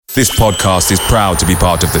This podcast is proud to be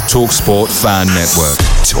part of the TalkSport Fan Network.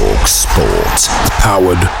 TalkSport.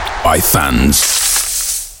 Powered by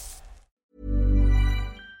fans.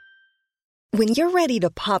 When you're ready to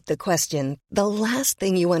pop the question, the last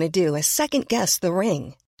thing you want to do is second-guess the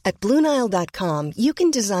ring. At BlueNile.com, you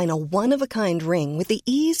can design a one-of-a-kind ring with the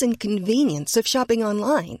ease and convenience of shopping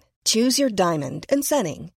online. Choose your diamond and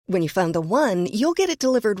setting. When you find the one, you'll get it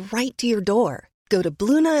delivered right to your door. Go to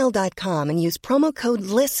BlueNile.com and use promo code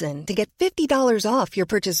LISTEN to get $50 off your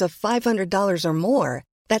purchase of $500 or more.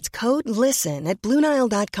 That's code LISTEN at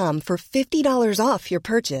BlueNile.com for $50 off your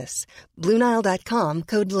purchase. BlueNile.com,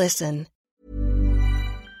 code LISTEN.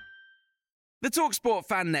 The TalkSport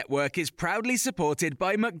Fan Network is proudly supported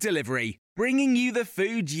by McDelivery, bringing you the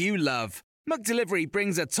food you love. McDelivery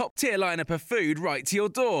brings a top-tier lineup of food right to your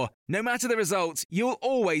door. No matter the result, you'll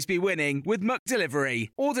always be winning with McDelivery.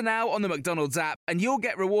 Order now on the McDonald's app and you'll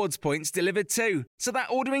get rewards points delivered too. So that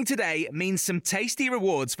ordering today means some tasty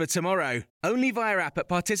rewards for tomorrow. Only via app at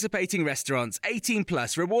participating restaurants. 18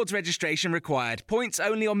 plus. Rewards registration required. Points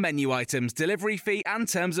only on menu items. Delivery fee and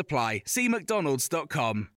terms apply. See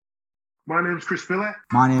mcdonalds.com. My name's Chris Phillip.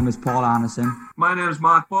 My name is Paul Anderson. My name is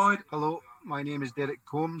Mark Boyd. Hello, my name is Derek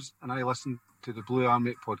Combs and I listen to the Blue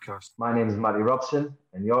Army podcast. My name is Matty Robson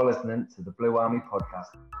and you're listening to the Blue Army podcast.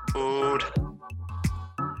 Good.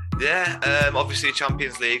 Yeah, obviously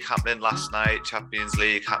Champions League happening last night, Champions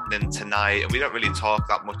League happening tonight, and we don't really talk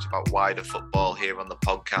that much about wider football here on the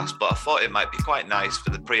podcast, but I thought it might be quite nice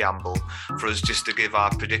for the preamble for us just to give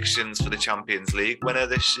our predictions for the Champions League winner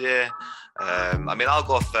this year. I'll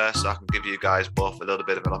go first so I can give you guys both a little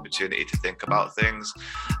bit of an opportunity to think about things.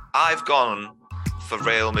 I've gone for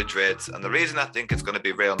Real Madrid, and the reason I think it's going to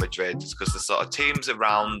be Real Madrid is because the sort of teams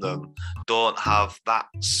around them don't have that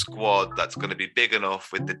squad that's going to be big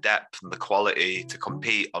enough with the depth and the quality to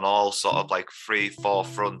compete on all sort of like 3-4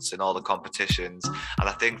 fronts in all the competitions. And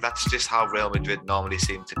I think that's just how Real Madrid normally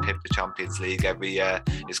seem to pip the Champions League every year,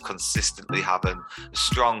 is consistently having a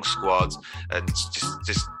strong squad and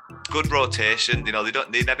just good rotation. You know,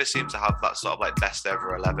 they never seem to have that sort of like best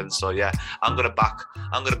ever 11. So yeah, I'm gonna back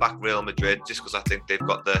Real Madrid just because I think they've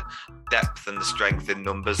got the depth and the strength in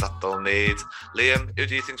numbers that they'll need. Liam, who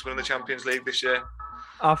do you think's winning the Champions League this year?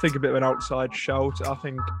 I think a bit of an outside shout. I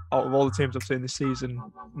think out of all the teams I've seen this season,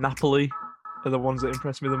 Napoli are the ones that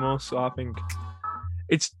impress me the most. So I think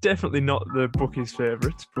it's definitely not the bookies'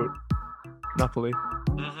 favourites, but Napoli.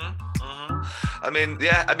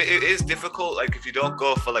 It is difficult. Like, if you don't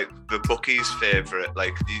go for like the bookies' favourite,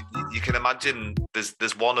 like you can imagine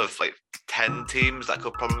there's one of like 10 teams that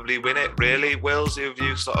could probably win it. Really, Wills, who have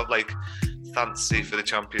you sort of like fancy for the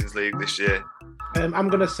Champions League this year? I'm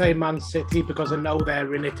going to say Man City because I know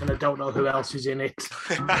they're in it and I don't know who else is in it.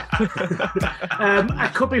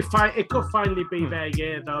 It could finally be their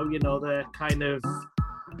year, though. You know, they're kind of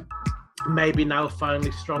maybe now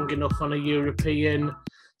finally strong enough on a European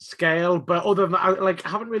scale, but other than that, I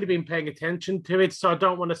haven't really been paying attention to it, so I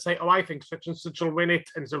don't want to say, I think such and such will win it,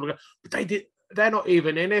 and so but they're not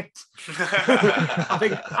even in it. I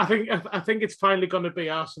think it's finally going to be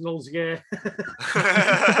Arsenal's year.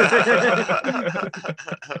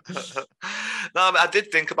 I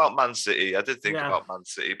did think about Man City.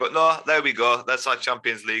 But no, there we go. That's our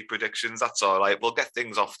Champions League predictions. That's all right. We'll get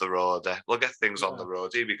things off the road. On the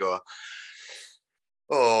road. Here we go.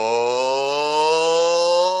 Oh,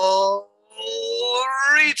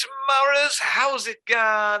 right, Maras, how's it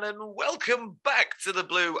going? And welcome back to the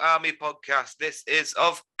Blue Army podcast. This is,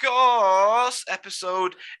 of course,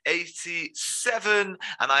 episode 87,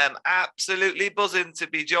 and I am absolutely buzzing to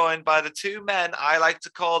be joined by the two men I like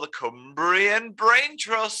to call the Cumbrian Brain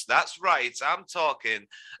Trust. That's right, I'm talking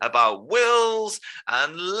about Wills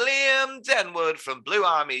and Liam Denwood from Blue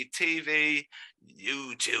Army TV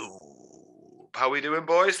YouTube. How are we doing,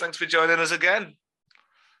 boys? Thanks for joining us again.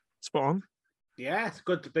 Spot on. Yeah, it's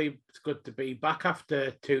good to be back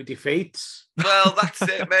after 2 defeats. Well, that's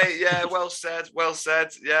it, mate. Yeah, well said.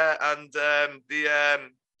 Yeah, and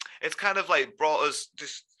it's kind of like brought us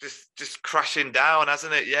just crashing down,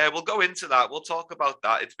 hasn't it? Yeah, we'll go into that. We'll talk about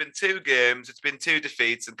that. It's been 2 games. It's been 2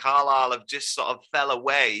 defeats, and Carlisle have just sort of fell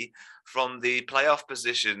away from the playoff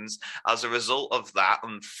positions as a result of that,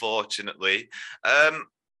 unfortunately.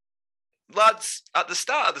 Lads, at the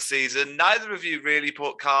start of the season, neither of you really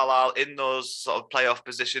put Carlisle in those sort of playoff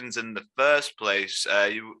positions in the first place.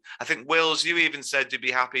 I think, Wills, you even said you'd be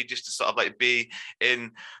happy just to sort of like be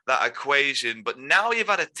in that equation. But now you've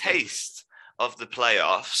had a taste of the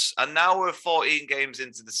playoffs, and now we're 14 games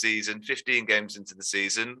into the season, 15 games into the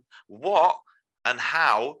season. What and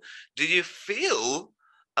how do you feel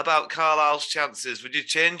about Carlisle's chances? Would you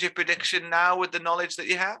change your prediction now with the knowledge that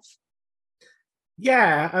you have?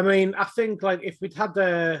 Yeah, I mean, I think like if we'd had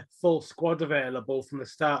the full squad available from the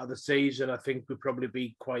start of the season, I think we'd probably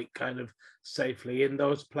be quite kind of safely in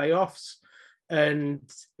those playoffs. And,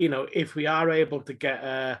 you know, if we are able to get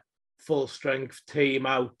a full strength team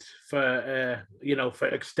out for, for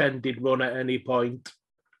extended run at any point,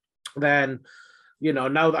 then,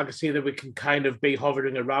 now that I can see that we can kind of be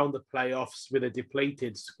hovering around the playoffs with a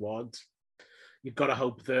depleted squad, you've got to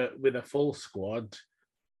hope that with a full squad,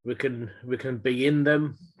 we can be in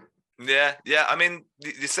them. Yeah. I mean,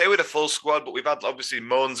 you say with a full squad, but we've had obviously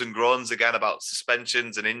moans and groans again about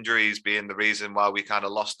suspensions and injuries being the reason why we kind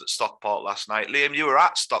of lost at Stockport last night. Liam, you were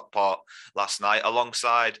at Stockport last night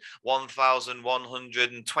alongside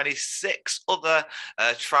 1,126 other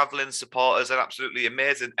travelling supporters. An absolutely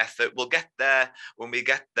amazing effort. We'll get there when we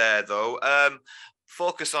get there, though.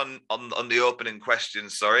 Focus on the opening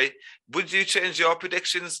questions, sorry. Would you change your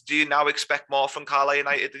predictions? Do you now expect more from Carlisle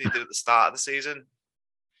United than you did at the start of the season?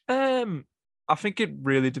 I think it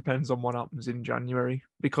really depends on what happens in January,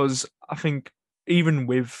 because I think even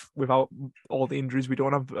without all the injuries, we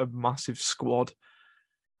don't have a massive squad.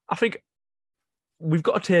 I think we've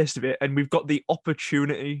got a taste of it and we've got the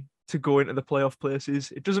opportunity to go into the playoff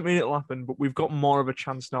places. It doesn't mean it'll happen, but we've got more of a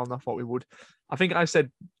chance now than I thought we would. I think I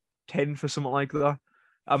said 10 for something like that.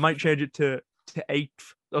 I might change it to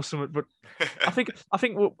 8th or something, but I think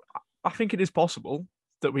it is possible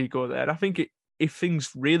that we go there. I think if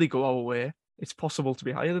things really go our way, it's possible to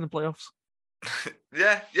be higher than the playoffs.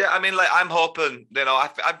 Yeah. I mean, like, I'm hoping,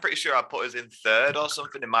 I'm pretty sure I put us in 3rd or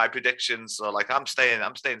something in my predictions. So, like, I'm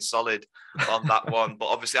staying solid on that one. But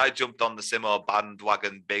obviously, I jumped on the Simo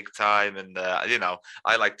bandwagon big time, and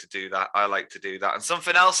I like to do that. And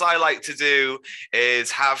something else I like to do is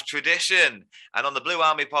have tradition. And on the Blue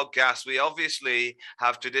Army podcast, we obviously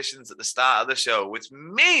have traditions at the start of the show, which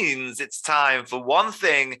means it's time for one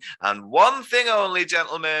thing and one thing only,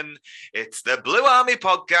 gentlemen. It's the Blue Army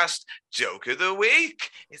podcast Joke of the Week.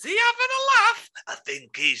 Is he having a laugh? I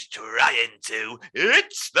think he's trying to.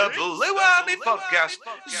 It's the Blue Army Podcast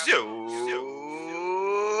Joke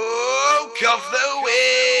of the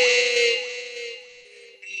Week.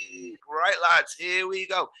 Right, lads, here we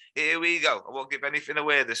go. I won't give anything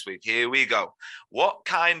away this week. Here we go. What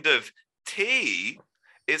kind of tea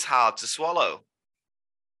is hard to swallow?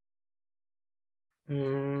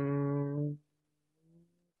 No.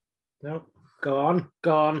 Go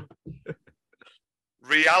on.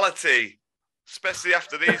 Reality, especially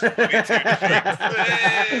after these 22 defeats.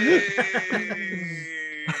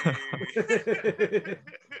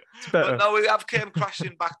 But no, we have came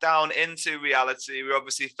crashing back down into reality. We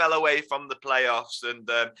obviously fell away from the playoffs, and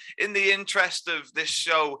in the interest of this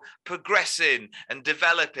show progressing and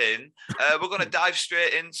developing, we're going to dive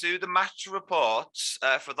straight into the match reports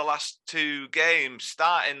for the last 2 games,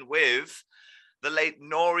 starting with the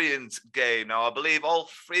Leyton Orient game. Now, I believe all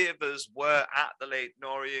 3 of us were at the Leyton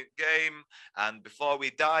Orient game. And before we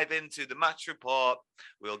dive into the match report,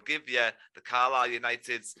 we'll give you the Carlisle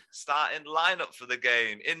United's starting lineup for the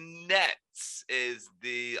game. In nets is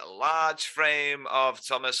the large frame of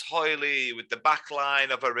Thomas Hoyley with the back line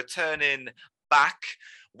of a returning back.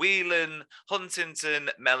 Whelan, Huntington,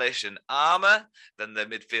 Mellish and Armour. Then the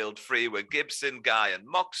midfield 3 were Gibson, Guy and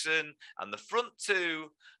Moxon. And the front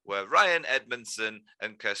 2 were Ryan Edmondson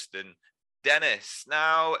and Kirsten Dennis.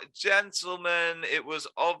 Now, gentlemen, it was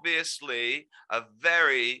obviously a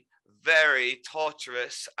very, very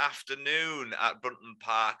torturous afternoon at Brunton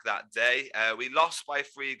Park that day. We lost by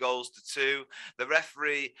 3-2. The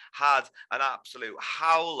referee had an absolute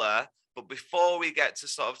howler. But before we get to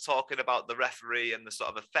sort of talking about the referee and the sort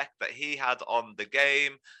of effect that he had on the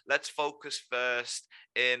game, let's focus first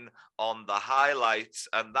in on the highlights.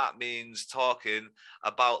 And that means talking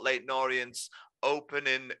about Leyton Orient's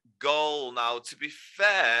opening goal. Now, to be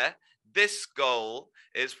fair, this goal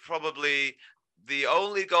is probably the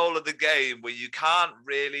only goal of the game where you can't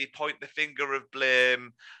really point the finger of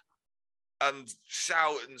blame and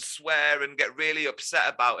shout and swear and get really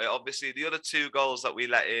upset about it. Obviously, the other 2 goals that we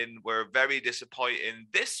let in were very disappointing.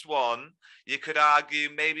 This one, you could argue,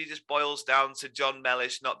 maybe just boils down to John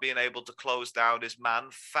Mellish not being able to close down his man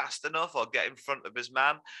fast enough or get in front of his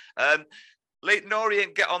man. Leyton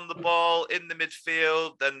Orient get on the ball in the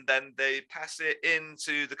midfield, and then they pass it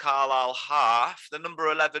into the Carlisle half. The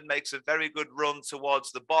number 11 makes a very good run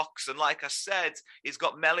towards the box. And like I said, he's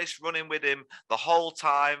got Mellish running with him the whole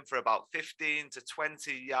time for about 15 to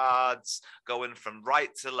 20 yards, going from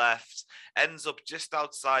right to left, ends up just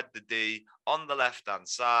outside the D on the left-hand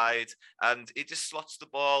side, and he just slots the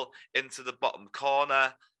ball into the bottom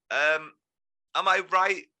corner. am I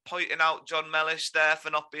right pointing out John Mellish there for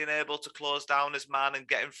not being able to close down his man and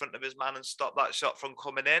get in front of his man and stop that shot from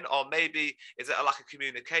coming in? Or maybe is it a lack of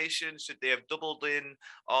communication? Should they have doubled in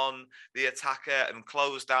on the attacker and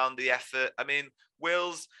closed down the effort? I mean,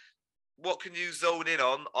 Wills, what can you zone in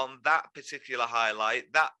on that particular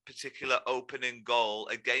highlight, that particular opening goal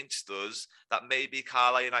against us that maybe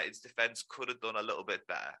Carlisle United's defence could have done a little bit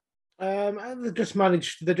better? And they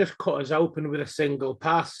just cut us open with a single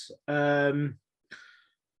pass. And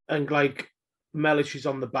like Mellish is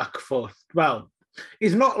on the back foot. Well,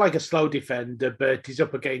 he's not like a slow defender, but he's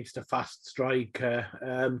up against a fast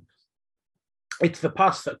striker. It's the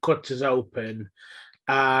pass that cuts us open,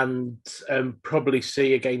 and probably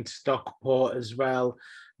see against Stockport as well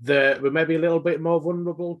that we're maybe a little bit more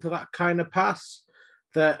vulnerable to that kind of pass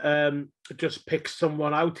that just picks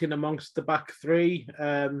someone out in amongst the back three.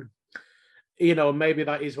 Maybe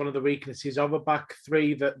that is one of the weaknesses of a back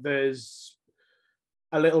three, that there's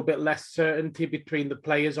a little bit less certainty between the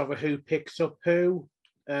players over who picks up who.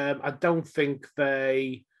 I don't think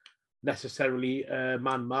they necessarily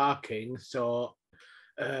man marking, so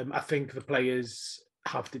I think the players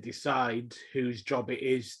have to decide whose job it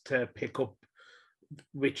is to pick up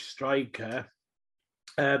which striker.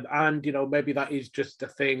 And maybe that is just a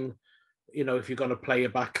thing, if you're going to play a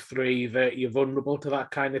back three, that you're vulnerable to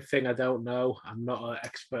that kind of thing. I don't know. I'm not an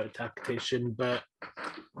expert tactician, but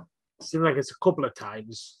it seems like it's a couple of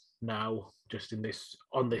times now, just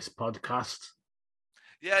on this podcast.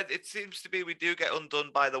 Yeah, it seems to be we do get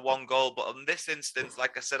undone by the one goal, but on this instance,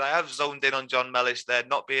 like I said, I have zoned in on John Mellish there,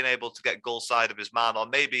 not being able to get goal side of his man, or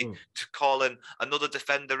maybe to call in another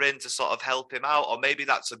defender in to sort of help him out, or maybe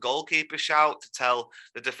that's a goalkeeper shout to tell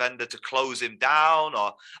the defender to close him down,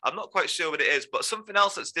 or I'm not quite sure what it is. But something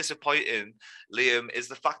else that's disappointing, Liam, is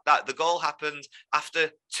the fact that the goal happened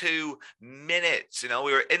after 2 minutes. We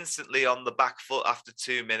were instantly on the back foot after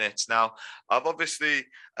 2 minutes. Now, I've obviously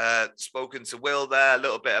spoken to Will there a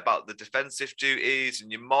little bit about the defensive duties,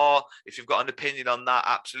 and if you've got an opinion on that,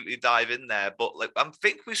 absolutely dive in there. But I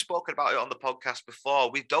think we've spoken about it on the podcast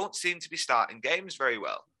before. We don't seem to be starting games very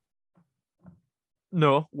well.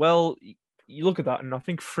 No, well, you look at that, and I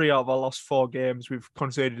think 3 out of our last 4 games we've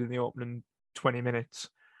conceded in the opening 20 minutes.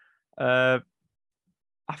 I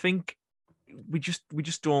think we just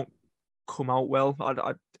don't come out well.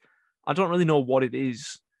 I don't really know what it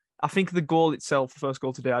is. I think the goal itself, the first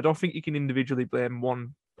goal today, I don't think you can individually blame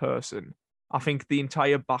one person. I think the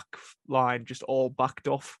entire back line just all backed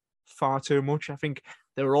off far too much. I think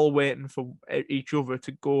they were all waiting for each other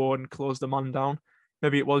to go and close the man down.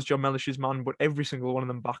 Maybe it was John Mellish's man, but every single one of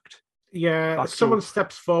them backed. Yeah, someone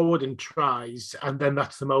steps forward and tries, and then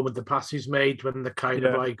that's the moment the pass is made, when the kind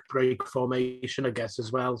of like break formation, I guess,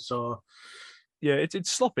 as well. So yeah,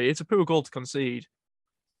 it's sloppy. It's a poor goal to concede.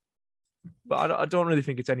 But I don't really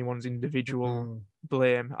think it's anyone's individual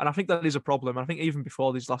blame. And I think that is a problem. I think even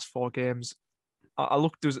before these last 4 games, I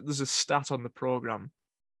looked, there's a stat on the programme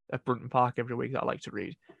at Brunton Park every week that I like to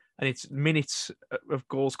read. And it's minutes of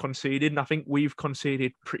goals conceded. And I think we've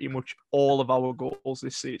conceded pretty much all of our goals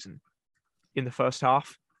this season in the first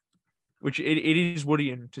half, which it is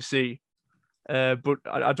worrying to see. But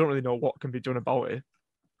I don't really know what can be done about it.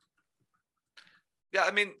 Yeah,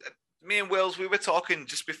 I mean, me and Wills, we were talking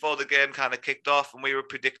just before the game kind of kicked off, and we were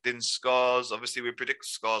predicting scores. Obviously, we predict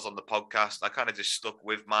scores on the podcast. I kind of just stuck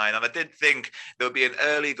with mine. And I did think there would be an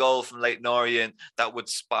early goal from Leyton Orient that would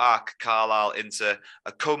spark Carlisle into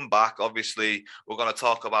a comeback. Obviously, we're going to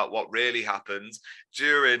talk about what really happened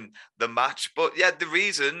during the match. But yeah, the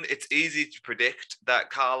reason it's easy to predict that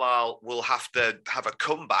Carlisle will have to have a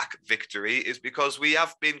comeback victory is because we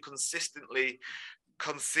have been consistently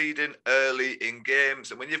conceding early in games,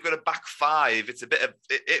 and when you've got a back 5, it's a bit of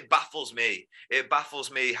it baffles me. It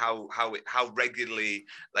baffles me how regularly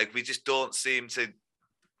we just don't seem to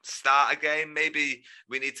start a game. Maybe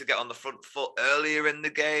we need to get on the front foot earlier in the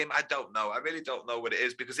game. I don't know. I really don't know what it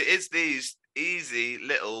is, because it is these easy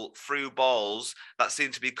little through balls that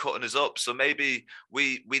seem to be cutting us up. So maybe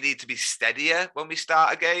we need to be steadier when we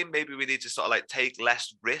start a game. Maybe we need to sort of take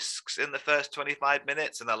less risks in the first 25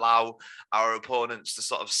 minutes and allow our opponents to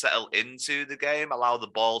sort of settle into the game, allow the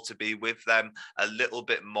ball to be with them a little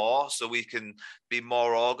bit more so we can be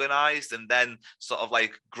more organized and then sort of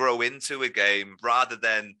grow into a game, rather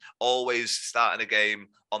than always starting a game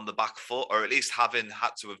on the back foot, or at least having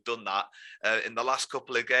had to have done that in the last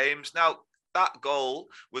couple of games. Now, that goal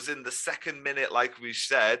was in the second minute, like we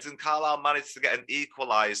said, and Carlisle managed to get an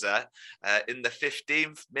equaliser in the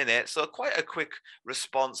 15th minute. So quite a quick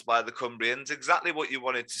response by the Cumbrians, exactly what you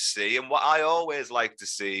wanted to see. And what I always like to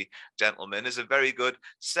see, gentlemen, is a very good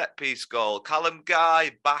set-piece goal. Callum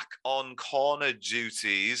Guy back on corner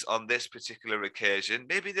duties on this particular occasion.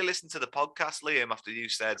 Maybe they listened to the podcast, Liam, after you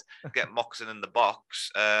said get Moxon in the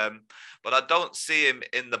box. But I don't see him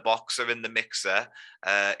in the box or in the mixer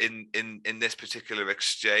in this particular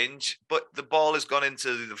exchange. But the ball has gone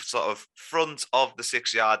into the sort of front of the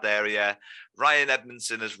 6-yard area. Ryan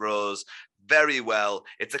Edmondson has rose very well.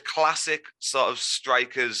 It's a classic sort of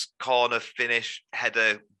striker's corner finish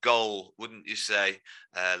header goal, wouldn't you say,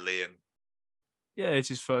 Liam? Yeah, it's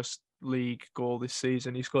his first league goal this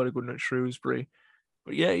season. He scored a good one at Shrewsbury.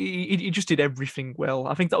 But yeah, he just did everything well.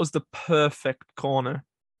 I think that was the perfect corner,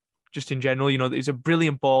 just in general. You know, it's a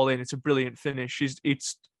brilliant ball in. It's a brilliant finish. Is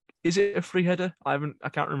it a free header? I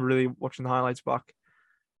can't remember really watching the highlights back,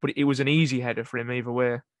 but it was an easy header for him either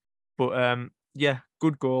way. But yeah,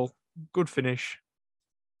 good goal, good finish,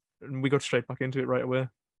 and we got straight back into it right away.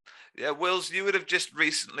 Yeah, Wills, you would have just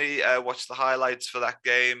recently watched the highlights for that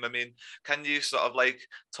game. I mean, can you sort of like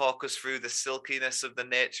talk us through the silkiness of the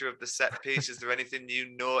nature of the set piece? Is there anything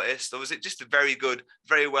you noticed? Or was it just a very good,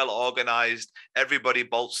 very well organised, everybody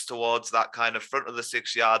bolts towards that kind of front of the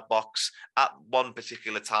 6-yard box at one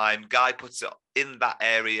particular time. Guy puts it in that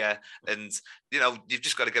area and, you know, you've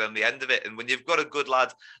just got to get on the end of it. And when you've got a good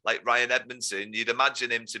lad like Ryan Edmondson, you'd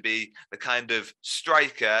imagine him to be the kind of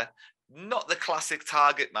striker, not the classic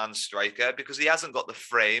target man striker, because he hasn't got the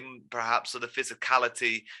frame, perhaps, or the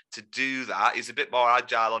physicality to do that. He's a bit more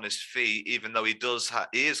agile on his feet, even though he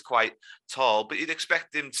is quite tall. But you'd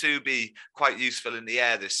expect him to be quite useful in the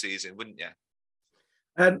air this season, wouldn't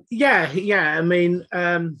you? Yeah. I mean,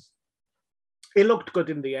 he looked good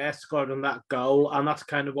in the air, scored on that goal, and that's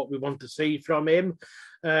kind of what we want to see from him,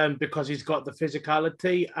 because he's got the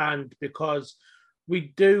physicality and because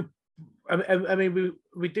we do. I mean,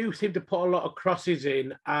 we do seem to put a lot of crosses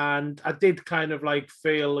in, and I did kind of like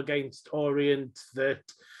feel against Orient that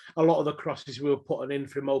a lot of the crosses we were putting in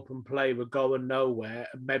from open play were going nowhere.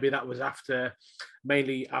 Maybe that was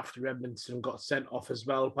mainly after Edmondson got sent off as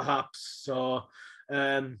well, perhaps. So,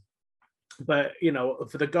 but you know,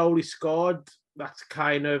 for the goal he scored, it's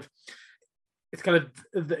kind of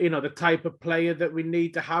the type of player that we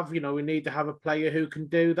need to have. You know, we need to have a player who can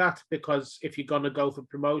do that, because if you're going to go for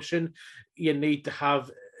promotion, you need to have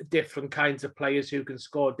different kinds of players who can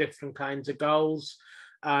score different kinds of goals.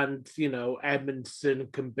 And, you know, Edmondson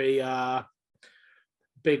can be a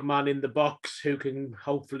big man in the box who can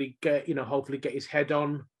hopefully get his head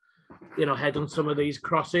on some of these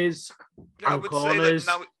crosses and corners.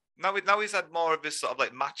 Now he's had more of his sort of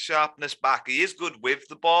like match sharpness back. He is good with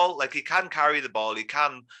the ball. Like, he can carry the ball, he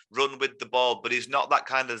can run with the ball, but he's not that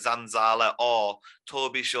kind of Zanzala or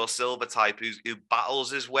Toby Shaw-Silva type who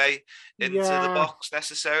battles his way into the box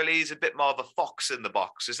necessarily. He's a bit more of a fox in the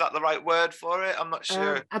box. Is that the right word for it? I'm not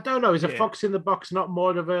sure. I don't know. Is a fox in the box not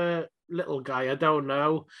more of a little guy? I don't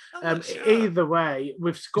know. Sure. Either way,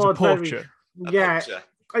 we've scored poacher.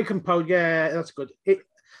 I can poach. Yeah, that's good.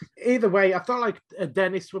 Either way, I felt like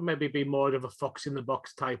Dennis would maybe be more of a fox in the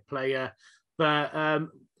box type player, but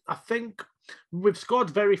I think we've scored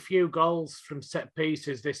very few goals from set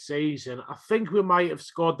pieces this season. I think we might have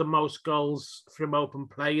scored the most goals from open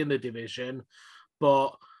play in the division,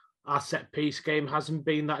 but our set piece game hasn't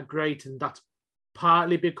been that great, and that's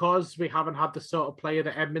partly because we haven't had the sort of player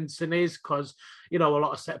that Edmondson is, because, you know, a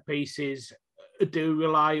lot of set pieces do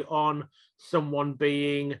rely on someone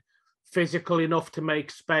being physical enough to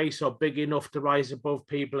make space or big enough to rise above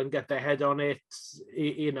people and get their head on it.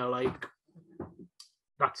 You know, like,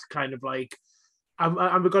 that's kind of like, and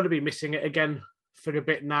we're going to be missing it again for a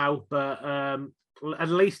bit now, but at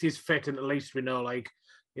least he's fit, and at least we know, like,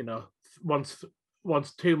 you know, once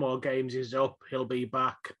 2 more games is up, he'll be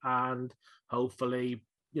back and hopefully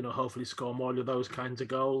score more of those kinds of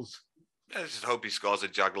goals. I just hope he scores a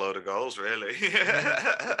jag-load of goals, really.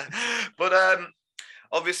 But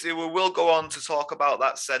obviously, we will go on to talk about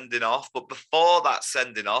that sending off. But before that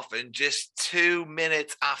sending off, and just 2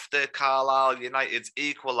 minutes after Carlisle United's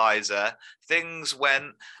equaliser, things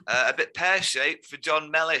went a bit pear-shaped for John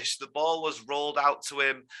Mellish. The ball was rolled out to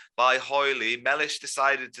him by Hoyley. Mellish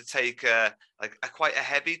decided to take quite a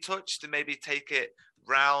heavy touch to maybe take it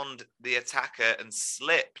round the attacker and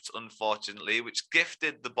slipped, unfortunately, which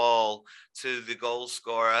gifted the ball to the goal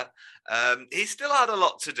scorer. He still had a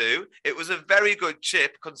lot to do. It was a very good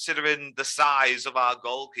chip, considering the size of our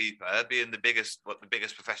goalkeeper, being the biggest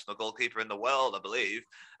professional goalkeeper in the world, I believe.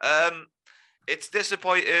 it's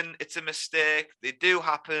disappointing. It's a mistake. They do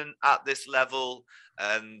happen at this level.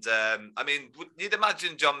 And I mean, you'd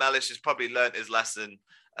imagine John Mellish has probably learnt his lesson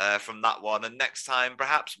from that one, and next time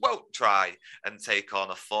perhaps won't try and take on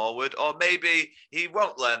a forward, or maybe he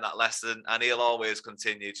won't learn that lesson and he'll always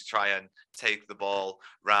continue to try and take the ball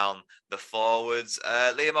round the forwards.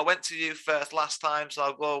 Liam, I went to you first last time, so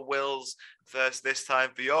I'll go Wills first this time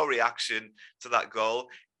for your reaction to that goal.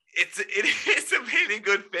 It's a really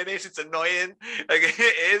good finish. It's annoying. Like,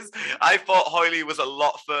 it is. I thought Hoyley was a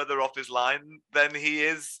lot further off his line than he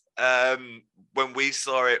is. When we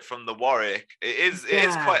saw it from the Warwick, it is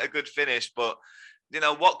quite a good finish. But you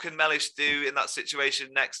know, what can Mellish do in that situation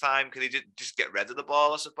next time? Can he just get rid of the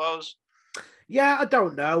ball, I suppose? Yeah, I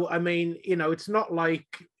don't know. I mean, you know, it's not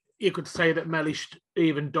like you could say that Mellish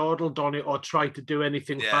even dawdled on it or tried to do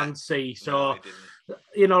anything fancy. So, no,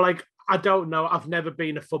 you know, like, I don't know. I've never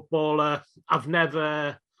been a footballer. I've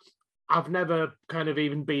never kind of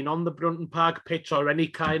even been on the Brunton Park pitch or any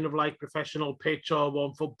kind of like professional pitch or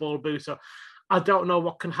one football booth. So I don't know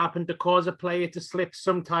what can happen to cause a player to slip.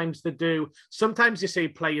 Sometimes they do. Sometimes you see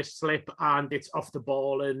players slip and it's off the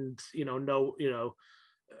ball, and no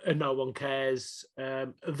one cares.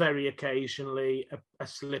 Very occasionally, a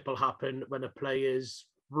slip will happen when a player's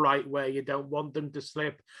right where you don't want them to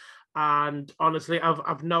slip. And honestly,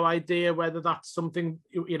 I've no idea whether that's something,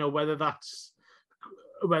 you know, whether that's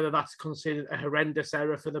considered a horrendous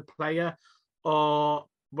error for the player, or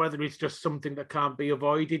whether it's just something that can't be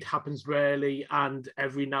avoided. Happens rarely, and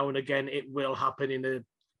every now and again it will happen in a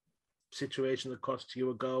situation that costs you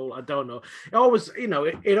a goal. I don't know. It always, you know,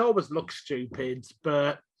 it always looks stupid,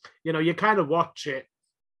 but you know, you kind of watch it,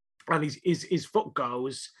 and his foot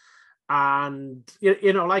goes. And,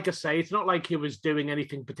 you know, like I say, it's not like he was doing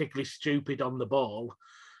anything particularly stupid on the ball.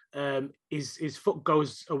 His foot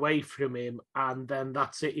goes away from him, and then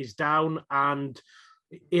that's it. He's down. And,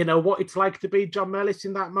 you know, what it's like to be John Mellish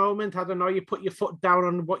in that moment. I don't know. You put your foot down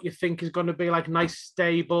on what you think is going to be like nice,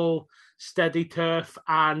 stable, steady turf,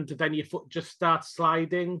 and then your foot just starts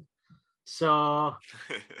sliding. So,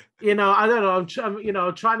 you know, I don't know.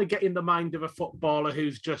 I'm trying to get in the mind of a footballer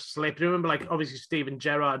who's just slipped. Remember, like, obviously Steven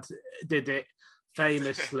Gerrard did it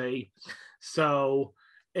famously. So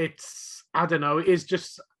I don't know. It's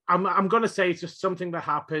just, I'm going to say it's just something that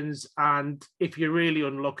happens. And if you're really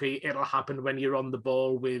unlucky, it'll happen when you're on the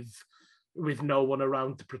ball with no one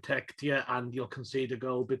around to protect you, and you'll concede a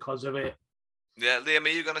goal because of it. Yeah, Liam, are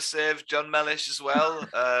you going to save John Mellish as well?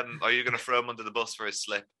 Or are you going to throw him under the bus for his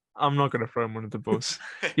slip? I'm not going to throw him under the bus.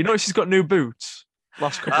 You know, she's got new boots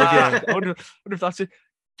last couple of games. I wonder if that's it.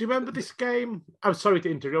 Do you remember this game? I'm sorry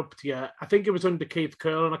to interrupt you. I think it was under Keith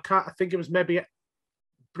Curle, and I think it was maybe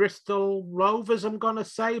Bristol Rovers, I'm going to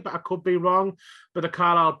say, but I could be wrong. But the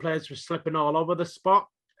Carlisle players were slipping all over the spot,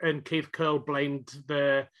 and Keith Curle blamed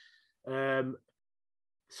the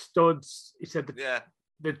studs. He said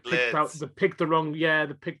they picked the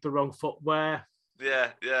wrong footwear.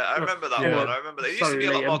 Yeah, I remember that one. I remember that. It used to be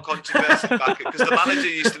a lot more controversial back because the manager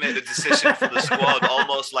used to make the decision for the squad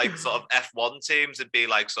almost like sort of F1 teams. It'd be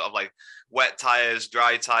like sort of like wet tyres,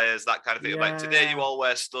 dry tyres, that kind of thing. Yeah. Like, today you all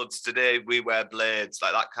wear studs, today we wear blades,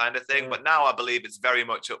 like that kind of thing. Yeah. But now I believe it's very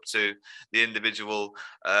much up to the individual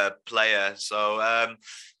player. So,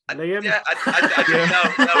 Liam? Yeah, I didn't know.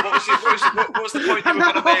 What was the point you were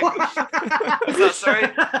going to make? Is that sorry?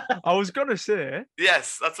 I was going to say...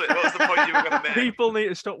 Yes, that's it. What was the point you were going to make? People need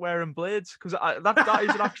to stop wearing blades, because that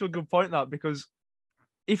is an actual good point, that, because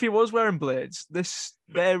if he was wearing blades,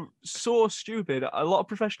 they're so stupid. A lot of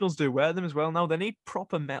professionals do wear them as well now. They need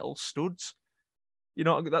proper metal studs. You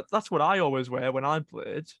know, that's what I always wear when I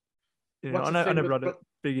played. You know, I never had a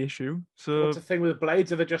big issue. So what's the thing with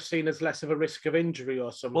blades? Are they just seen as less of a risk of injury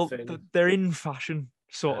or something? Well, they're in fashion,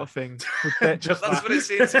 sort of thing. That's what it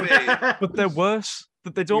seems to be. But they're worse.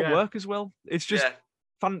 That they don't work as well. It's just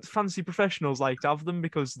fancy professionals like to have them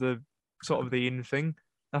because they're sort of the in thing,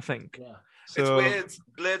 I think. Yeah. So, it's weird.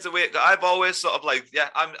 Blades are weird. I've always sort of like,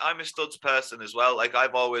 I'm a studs person as well. Like,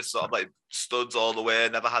 I've always sort of like studs all the way,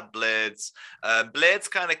 never had blades. Blades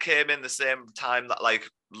kind of came in the same time that like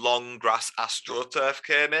long grass AstroTurf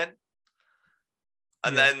came in.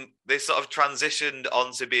 And then they sort of transitioned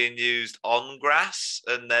onto being used on grass.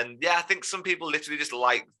 And then, I think some people literally just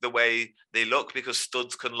like the way they look because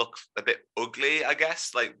studs can look a bit ugly, I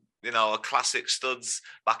guess. Like, you know, classic studs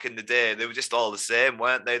back in the day, they were just all the same,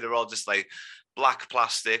 weren't they? They're all just like black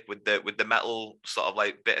plastic with the metal sort of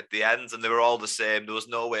like bit at the ends, and they were all the same. There was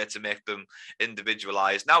no way to make them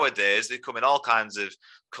individualized. Nowadays they come in all kinds of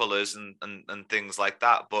colors and things like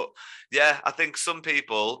that. But yeah, I think some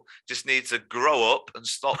people just need to grow up and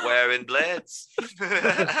stop wearing blades.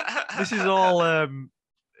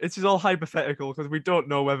 This is all hypothetical because we don't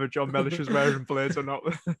know whether John Mellish is wearing blades or not.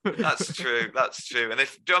 That's true. And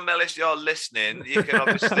if John Mellish, you're listening, you can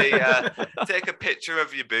obviously take a picture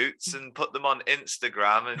of your boots and put them on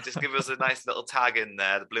Instagram and just give us a nice little tag in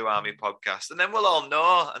there, the Blue Army Podcast, and then we'll all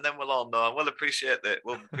know. And we'll appreciate that.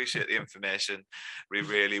 We'll appreciate the information. We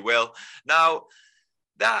really will. Now,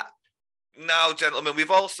 gentlemen, we've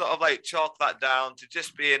all sort of like chalked that down to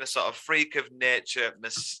just being a sort of freak of nature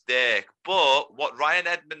mistake. But what Ryan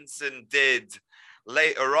Edmondson did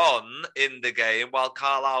later on in the game, while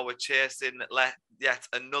Carlisle were chasing yet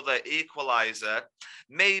another equaliser,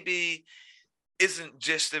 maybe isn't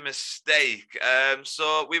just a mistake.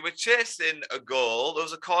 So we were chasing a goal. There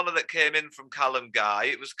was a corner that came in from Callum Guy.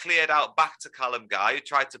 It was cleared out back to Callum Guy, who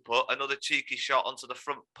tried to put another cheeky shot onto the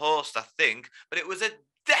front post, I think. But it was a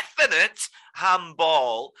definite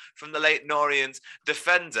handball from the Leyton Orient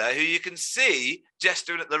defender, who you can see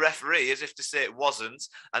gesturing at the referee as if to say it wasn't.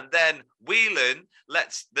 And then Whelan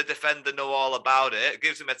lets the defender know all about it,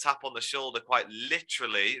 gives him a tap on the shoulder quite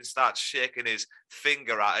literally, and starts shaking his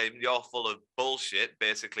finger at him. You're full of bullshit,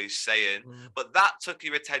 basically saying. But that took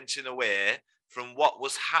your attention away from what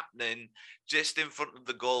was happening just in front of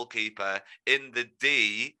the goalkeeper in the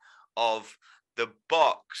D of the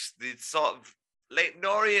box. The sort of Leyton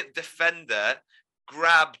Orient defender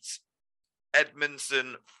grabbed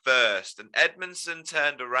Edmondson first, and Edmondson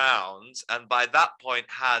turned around and by that point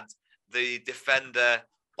had the defender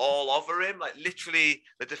all over him. Like literally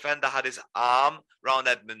the defender had his arm round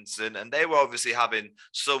Edmondson, and they were obviously having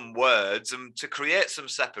some words, and to create some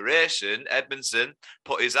separation, Edmondson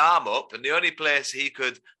put his arm up, and the only place he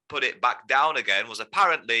could put it back down again was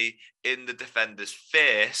apparently in the defender's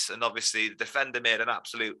face. And obviously the defender made an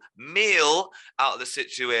absolute meal out of the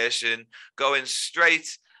situation, going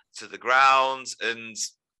straight to the ground. And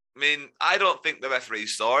I mean, I don't think the referee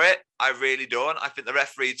saw it. I really don't. I think the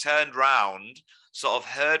referee turned round, sort of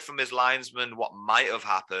heard from his linesman what might have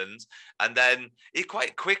happened, and then he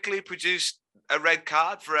quite quickly produced a red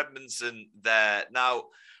card for Edmondson there. Now,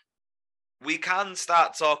 we can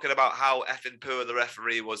start talking about how effing poor the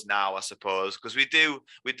referee was now, I suppose, because we do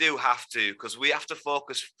have to, because we have to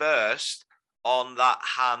focus first on that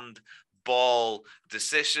handball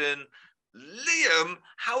decision. Liam,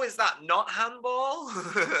 how is that not handball?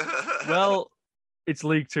 Well, it's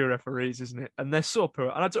League Two referees, isn't it? And they're so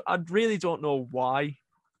poor. And I really don't know why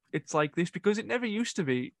it's like this, because it never used to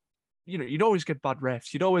be. You know, you'd always get bad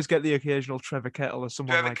refs. You'd always get the occasional Trevor Kettle or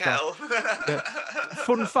someone like that. Yeah.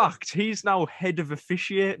 Fun fact, he's now head of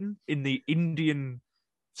officiating in the Indian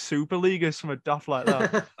Super League or something daft like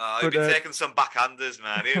that. He'll be taking some backhanders,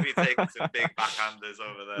 man. He'll be taking some big backhanders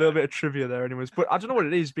over there. A little bit of trivia there anyways. But I don't know what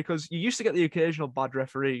it is, because you used to get the occasional bad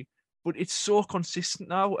referee, but it's so consistent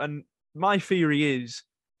now. And my theory is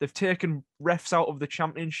they've taken refs out of the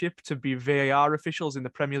Championship to be VAR officials in the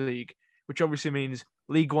Premier League, which obviously means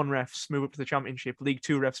League One refs move up to the Championship, League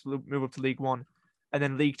Two refs move up to League One, and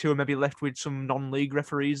then League Two are maybe left with some non-league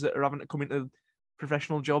referees that are having to come into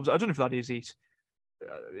professional jobs. I don't know if that is it.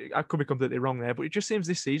 I could be completely wrong there, but it just seems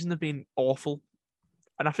this season they've been awful.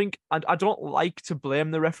 And I think I don't like to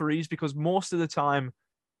blame the referees, because most of the time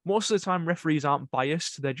referees aren't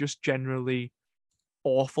biased. They're just generally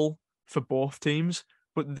awful for both teams.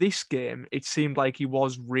 But this game, it seemed like he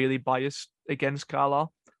was really biased against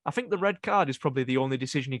Carlisle. I think the red card is probably the only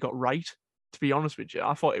decision he got right, to be honest with you.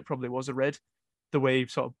 I thought it probably was a red, the way he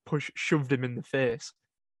sort of shoved him in the face.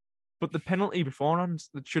 But the penalty beforehand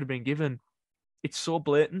that should have been given, it's so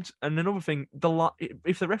blatant. And another thing,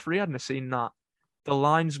 if the referee hadn't seen that, the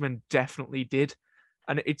linesman definitely did.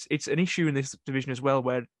 And it's an issue in this division as well,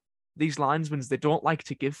 where these linesmen, they don't like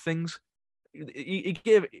to give things. He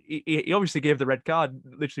obviously gave the red card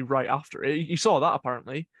literally right after it. He saw that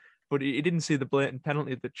apparently, but he didn't see the blatant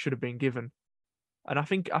penalty that should have been given. And I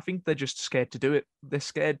think they're just scared to do it. They're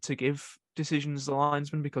scared to give decisions to the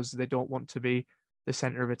linesman because they don't want to be the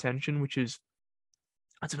centre of attention, which is,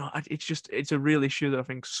 I don't know, it's a real issue that I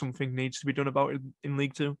think something needs to be done about in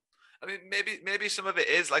League Two. I mean, maybe some of it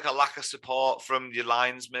is like a lack of support from your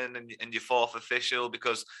linesman and your fourth official,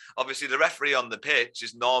 because obviously the referee on the pitch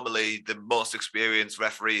is normally the most experienced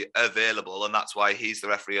referee available, and that's why he's the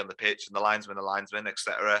referee on the pitch, and the linesman,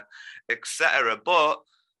 etc., etc. But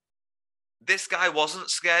this guy wasn't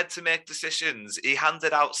scared to make decisions. He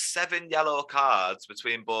handed out 7 yellow cards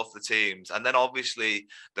between both the teams. And then obviously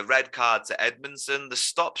the red card to Edmondson. The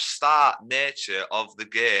stop-start nature of the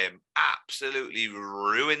game absolutely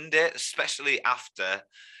ruined it, especially after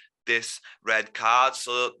this red card.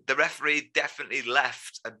 So the referee definitely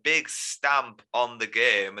left a big stamp on the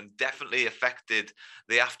game and definitely affected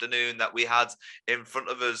the afternoon that we had in front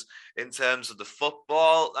of us in terms of the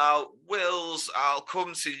football. Now, Wills, I'll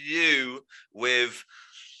come to you with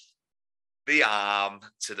the arm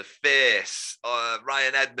to the face,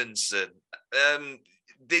 Ryan Edmondson.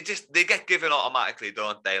 They get given automatically,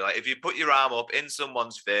 don't they? Like if you put your arm up in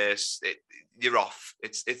someone's face, you're off.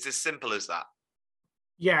 It's as simple as that.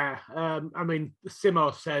 Yeah, I mean,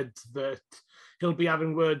 Simo said that he'll be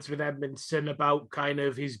having words with Edmondson about kind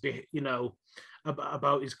of his,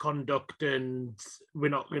 about his conduct, and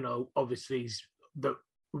we're not, obviously that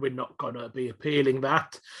we're not going to be appealing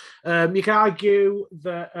that. You can argue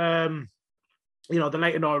that, the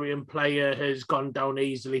Leyton Orient player has gone down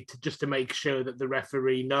easily just to make sure that the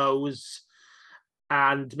referee knows.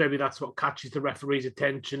 And maybe that's what catches the referee's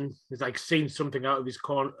attention. He's like seen something out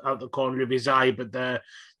the corner of his eye, but the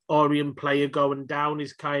Orient player going down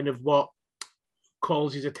is kind of what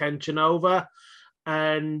calls his attention over.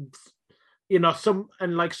 And some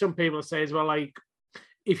people say as well, like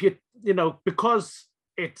if because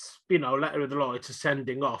it's letter of the law, it's a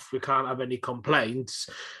sending off, we can't have any complaints.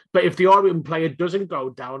 But if the Orient player doesn't go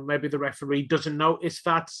down, maybe the referee doesn't notice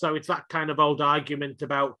that. So it's that kind of old argument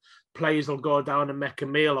about players will go down and make a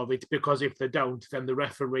meal of it, because if they don't, then the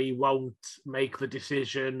referee won't make the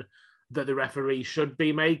decision that the referee should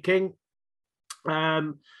be making.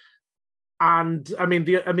 And I mean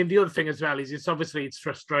the other thing as well is it's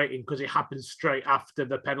frustrating because it happens straight after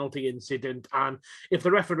the penalty incident, and if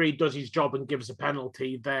the referee does his job and gives a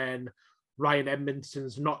penalty, then Ryan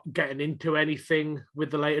Edmondson's not getting into anything with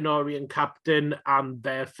the Leyton Orient captain, and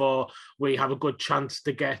therefore we have a good chance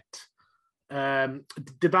to get.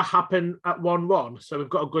 Did that happen at 1-1? So we've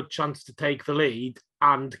got a good chance to take the lead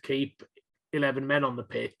and keep 11 men on the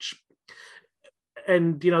pitch.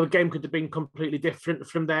 And, the game could have been completely different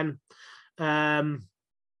from then.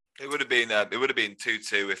 It would have been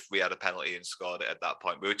 2-2 if we had a penalty and scored it at that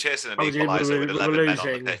point. We were chasing an equaliser with 11 men on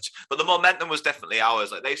the pitch. But the momentum was definitely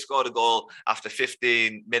ours. Like they scored a goal after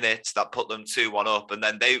 15 minutes that put them 2-1 up. And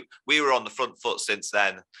then we were on the front foot since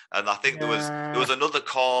then. And I think there was another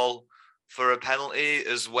call for a penalty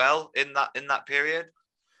as well in that period.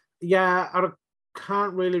 Yeah, I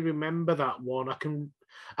can't really remember that one. I can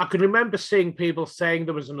remember seeing people saying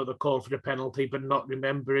there was another call for the penalty, but not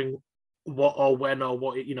remembering what or when or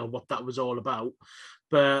what what that was all about.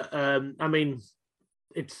 But I mean,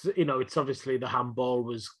 it's it's obviously the handball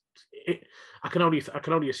was. I can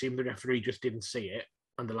only assume the referee just didn't see it,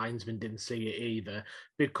 and the linesman didn't see it either,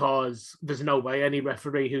 because there's no way any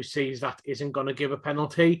referee who sees that isn't going to give a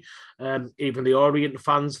penalty. Even the Orient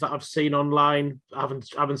fans that I've seen online, I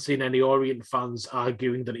haven't seen any Orient fans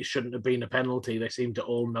arguing that it shouldn't have been a penalty. They seem to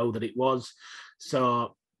all know that it was.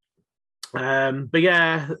 So, but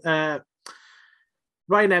yeah,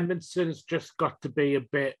 Ryan Edmondson's just got to be a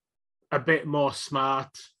bit more smart.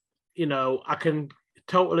 I can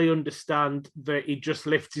totally understand that he just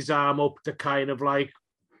lifts his arm up to kind of like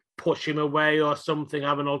push him away or something,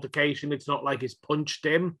 have an altercation. It's not like he's punched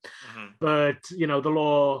him. Mm-hmm. But, the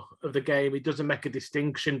law of the game, it doesn't make a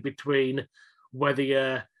distinction between whether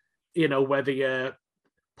you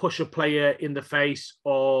push a player in the face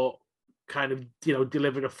or kind of,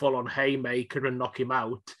 deliver a full-on haymaker and knock him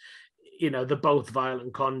out. They're both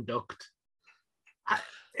violent conduct.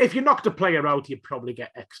 If you knocked a player out, you'd probably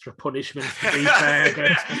get extra punishment, to be fair.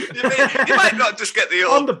 But you might not just get the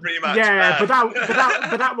old rematch. Yeah, but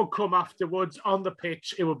that would come afterwards. On the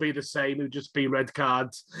pitch, it would be the same. It would just be red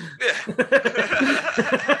cards. Yeah.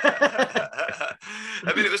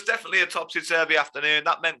 I mean, it was definitely a topsy-turvy afternoon.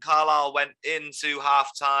 That meant Carlisle went into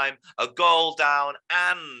half-time, a goal down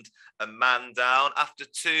and a man down after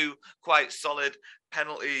two quite solid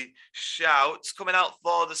penalty shouts. Coming out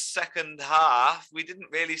for the second half, we didn't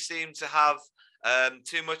really seem to have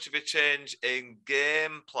too much of a change in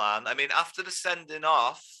game plan. I mean, after the sending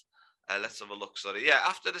off, let's have a look, sorry. Yeah,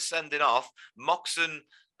 after the sending off, Moxon,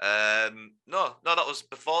 no, that was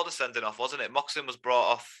before the sending off, wasn't it? Moxon was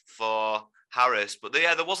brought off for Harris, but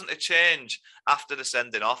there wasn't a change after the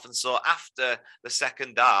sending off. And so after the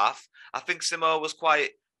second half, I think Simo was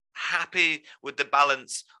quite happy with the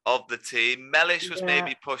balance of the team. Mellish was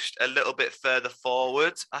maybe pushed a little bit further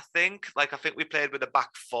forward, I think. I think we played with a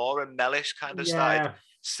back four and Mellish kind of started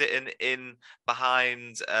sitting in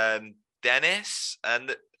behind Dennis,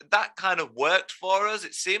 and that kind of worked for us.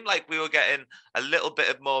 It seemed like we were getting a little bit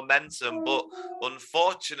of momentum, but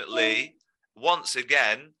unfortunately, once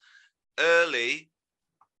again, early,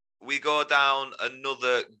 we go down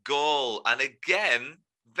another goal. And again,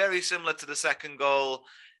 very similar to the second goal,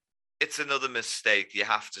 it's another mistake, you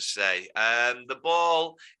have to say. The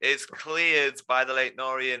ball is cleared by the Leyton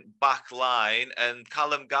Orient back line, and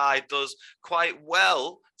Callum Guy does quite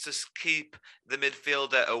well to keep the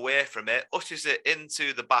midfielder away from it, ushers it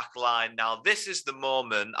into the back line. Now, this is the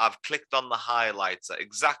moment I've clicked on the highlights at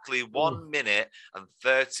exactly 1 minute and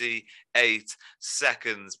 38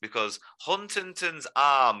 seconds, because Huntington's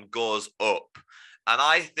arm goes up. And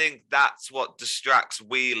I think that's what distracts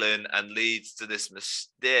Whelan and leads to this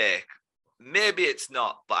mistake. Maybe it's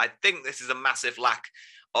not, but I think this is a massive lack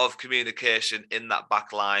of communication in that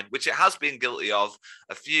back line, which it has been guilty of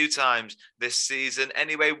a few times this season.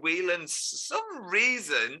 Anyway, Whelan, some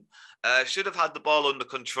reason, should have had the ball under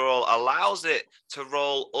control, allows it to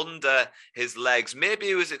roll under his legs. Maybe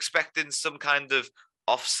he was expecting some kind of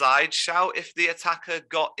offside shout if the attacker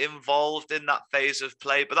got involved in that phase of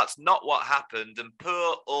play, but that's not what happened. And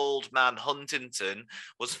poor old man Huntington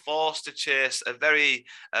was forced to chase a very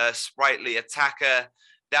sprightly attacker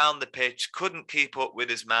down the pitch, couldn't keep up with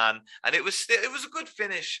his man, and it was a good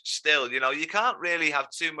finish still. You know, you can't really have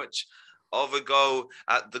too much of a go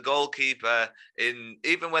at the goalkeeper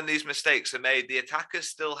even when these mistakes are made. The attackers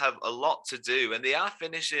still have a lot to do, and they are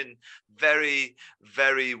finishing very,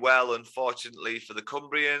 very well, unfortunately, for the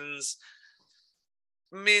Cumbrians.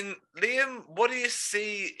 I mean, Liam, what do you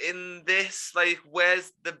see in this? Like,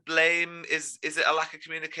 where's the blame? Is it a lack of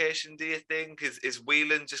communication, do you think? Is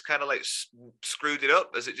Whelan just kind of like screwed it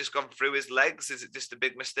up? Has it just gone through his legs? Is it just a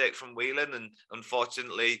big mistake from Whelan? And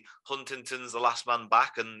unfortunately, Huntington's the last man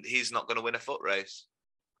back and he's not going to win a foot race.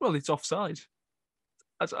 Well, it's offside.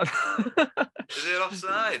 Is it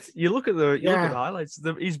offside? You look at the highlights.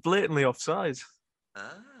 He's blatantly offside.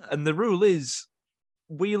 And the rule is,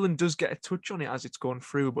 Whelan does get a touch on it as it's going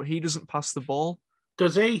through, but he doesn't pass the ball.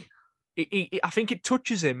 Does he? I think it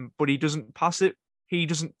touches him, but he doesn't pass it. He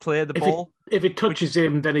doesn't play the ball. If it touches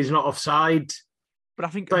him, then he's not offside. But I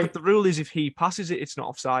think but the rule is if he passes it, it's not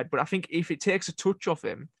offside. But I think if it takes a touch off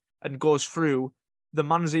him and goes through, the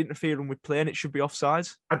man's interfering with play and it should be offside.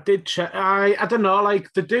 I did check. I don't know,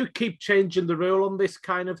 like they do keep changing the rule on this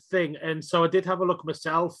kind of thing. And so I did have a look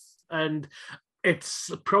myself, and it's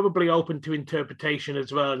probably open to interpretation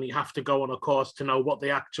as well, and you have to go on a course to know what the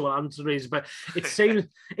actual answer is. But it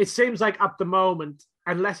seems like at the moment,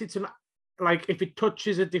 unless it's if it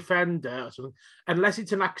touches a defender or something, unless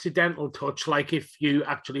it's an accidental touch, like if you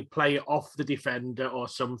actually play it off the defender or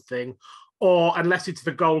something, or unless it's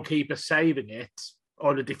the goalkeeper saving it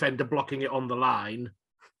or the defender blocking it on the line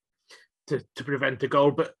to prevent a goal.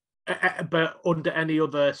 But under any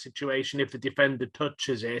other situation, if the defender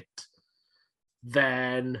touches it,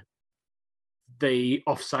 then the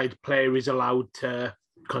offside player is allowed to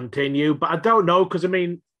continue. But I don't know, because I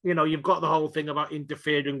mean, you know, you've got the whole thing about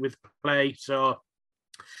interfering with play, so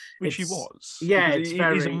which he was. Yeah,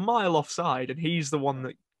 he's a mile offside, and he's the one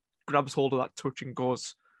that grabs hold of that touch and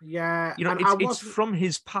goes. Yeah, you know, it's from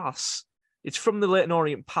his pass. It's from the Leyton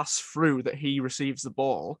Orient pass through that he receives the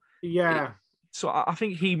ball. Yeah. So I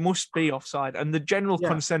think he must be offside, and the general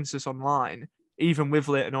consensus online, even with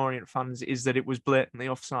Leyton Orient fans, is that it was blatantly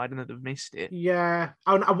offside and that they've missed it. Yeah,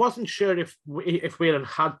 and I wasn't sure if Whelan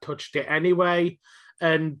had touched it anyway,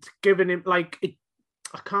 and given him I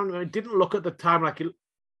can't remember. It didn't look at the time like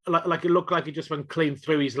it looked like he just went clean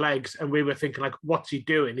through his legs, and we were thinking like, what's he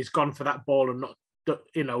doing? He's gone for that ball and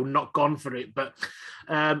not gone for it. But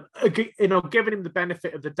giving him the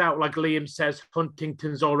benefit of the doubt, like Liam says,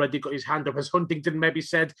 Huntington's already got his hand up. As Huntington maybe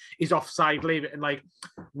said, he's offside, leave it, and like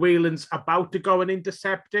Whelan's about to go and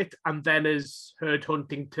intercept it, and then has heard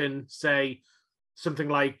Huntington say something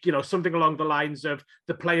like, something along the lines of,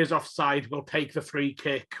 the player's offside, will take the free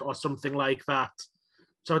kick, or something like that.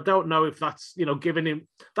 So I don't know if that's, giving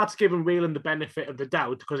Whelan the benefit of the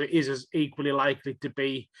doubt, because it is as equally likely to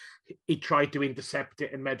be he tried to intercept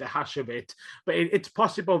it and made a hash of it. But it's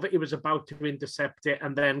possible that he was about to intercept it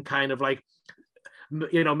and then kind of like,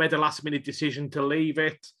 made a last minute decision to leave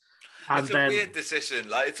it. And it's a weird decision.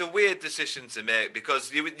 It's a weird decision to make,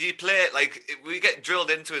 because you play, we get drilled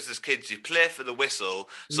into us as kids, you play for the whistle.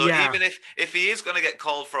 So even if he is going to get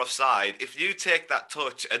called for offside, if you take that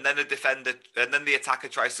touch and then the attacker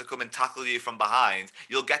tries to come and tackle you from behind,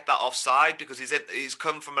 you'll get that offside because he's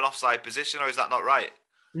come from an offside position. Or is that not right?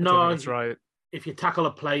 No, that's right. If you tackle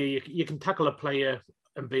a player, you can tackle a player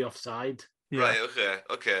and be offside. Yeah. Right.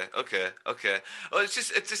 Okay. Well, it's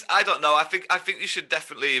just. I don't know. I think you should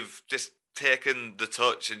definitely have just taken the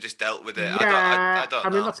touch and just dealt with it. Yeah, I don't I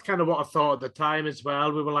mean know. that's kind of what I thought at the time as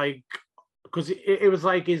well. We were like, because it was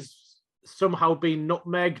like he's somehow been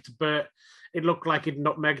nutmegged, but it looked like he'd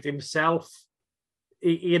nutmegged himself.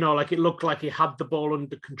 Like it looked like he had the ball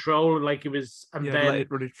under control, like he was, and Yeah, then let it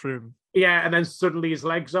run it through him. yeah, and then suddenly his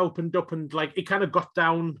legs opened up, and like he kind of got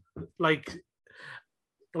down, like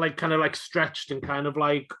kind of like stretched and kind of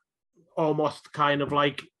like almost kind of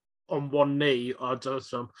like on one knee or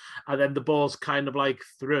some, and then the ball's kind of like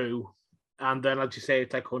through, and then as you say,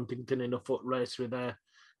 it's like Huntington in a foot race with a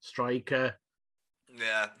striker.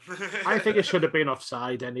 Yeah. I think it should have been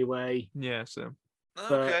offside anyway. Yeah, so.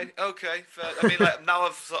 Okay, fair. I mean, like now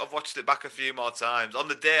I've sort of watched it back a few more times. On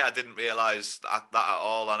the day, I didn't realise that at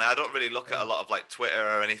all, and I don't really look at a lot of like Twitter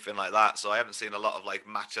or anything like that, so I haven't seen a lot of like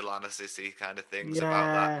match analysis-y kind of things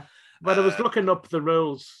about that. When I was looking up the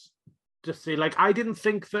rules to see, like, I didn't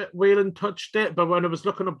think that Whelan touched it, but when I was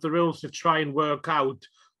looking up the rules to try and work out,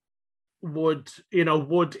 would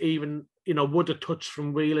a touch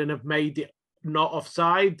from Whelan have made it not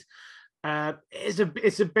offside?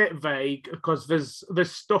 It's a bit vague because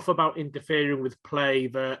there's stuff about interfering with play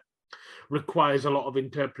that requires a lot of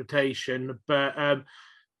interpretation. But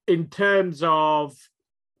in terms of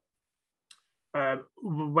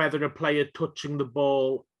whether a player touching the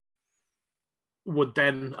ball would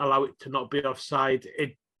then allow it to not be offside,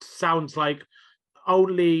 it sounds like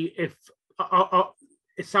only if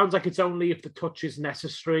it sounds like it's only if the touch is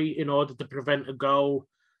necessary in order to prevent a goal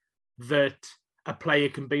that a player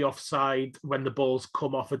can be offside when the ball's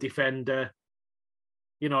come off a defender.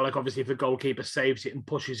 Like obviously if the goalkeeper saves it and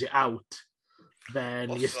pushes it out, then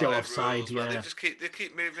offside you're still offside. Rules, yeah, they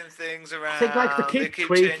keep moving things around. I think like they keep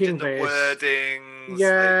tweaking changing the wordings.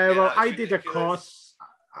 Yeah, well, I did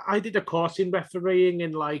a course in refereeing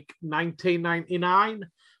in like 1999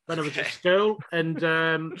 when I was at school, and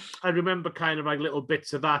I remember kind of like little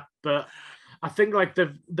bits of that, but I think like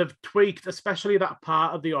they've tweaked, especially that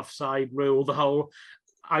part of the offside rule, the whole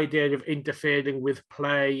idea of interfering with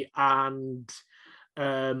play and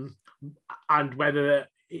whether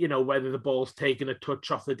the ball's taken a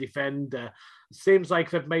touch off the defender. It seems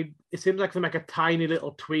like they make a tiny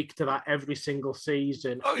little tweak to that every single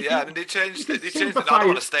season. Oh yeah, I mean they changed it. I don't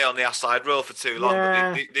want to stay on the offside rule for too long,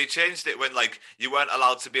 but they changed it when like you weren't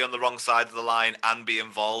allowed to be on the wrong side of the line and be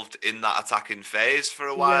involved in that attacking phase for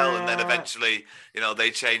a while, and then eventually,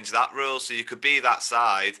 they changed that rule so you could be that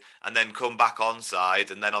side and then come back on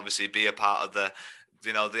side, and then obviously be a part of the.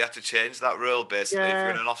 They have to change that rule basically. If you're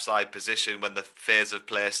in an offside position when the phase of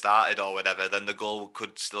play started or whatever, then the goal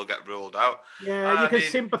could still get ruled out. Yeah, you can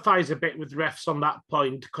sympathise a bit with refs on that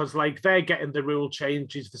point because, like, they're getting the rule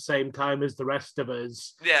changes the same time as the rest of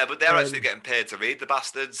us. Yeah, but they're actually getting paid to read, the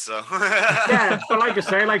bastards. So yeah, but like I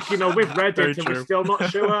say, we've read it and we're still not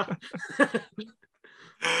sure.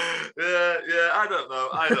 Yeah, I don't know.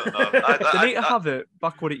 They need to have it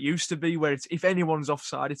back what it used to be, where it's if anyone's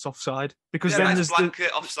offside, it's offside. Because then there's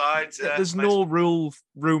blanket offside. There's no room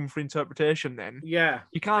for interpretation. Then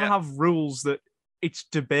you can't have rules that it's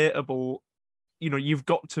debatable. You've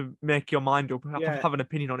got to make your mind up, have an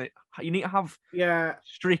opinion on it. You need to have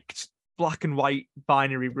strict black and white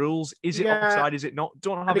binary rules. Is it offside? Is it not?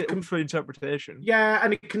 Don't have it up for interpretation. Yeah,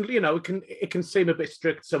 and it can it can seem a bit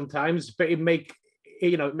strict sometimes, but it makes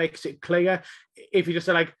it clear. If you just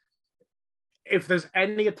say like, if there's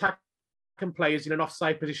any attacking players in an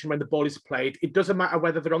offside position when the ball is played, it doesn't matter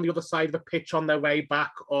whether they're on the other side of the pitch on their way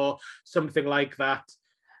back or something like that.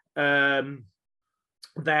 Then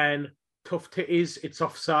tough titties, it's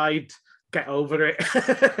offside. Get over it.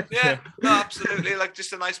 Yeah, no, absolutely. Like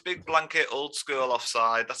just a nice big blanket, old school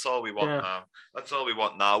offside. That's all we want now. That's all we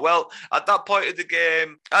want now. Well, at this point of the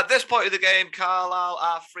game, Carlisle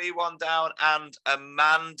are 3-1 down and a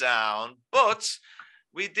man down. But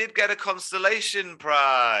we did get a consolation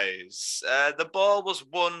prize. The ball was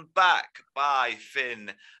won back by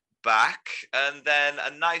Finn Back, and then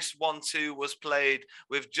a nice 1-2 was played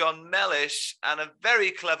with John Mellish, and a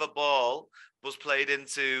very clever ball was played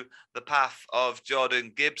into the path of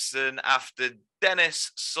Jordan Gibson after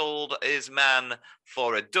Dennis sold his man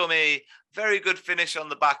for a dummy. Very good finish on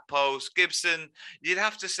the back post. Gibson, you'd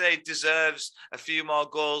have to say, deserves a few more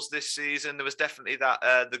goals this season. There was definitely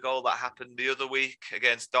that the goal that happened the other week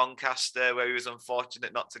against Doncaster where he was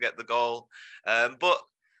unfortunate not to get the goal. But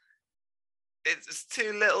it's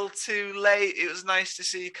too little, too late. It was nice to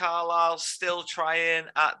see Carlisle still trying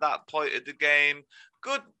at that point of the game.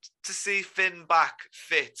 Good to see Finn Back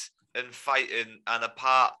fit and fighting and a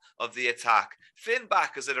part of the attack. Finn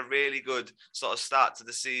Backer's had a really good sort of start to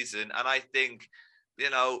the season. And I think,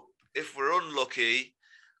 if we're unlucky,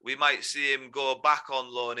 we might see him go back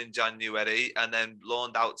on loan in January and then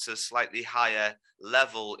loaned out to a slightly higher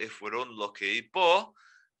level if we're unlucky. But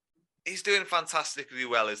he's doing fantastically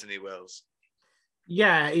well, isn't he, Wills?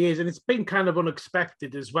 Yeah, he is. And it's been kind of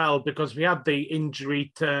unexpected as well because we had the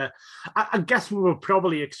injury to... I guess we were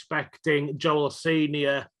probably expecting Joel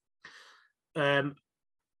Senior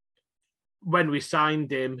when we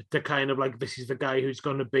signed him to kind of like, this is the guy who's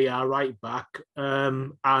going to be our right back.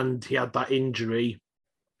 And he had that injury.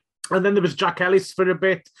 And then there was Jack Ellis for a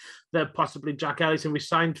bit, possibly Jack Ellis, and we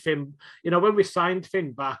signed Finn. When we signed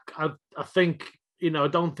Finn back, I think, I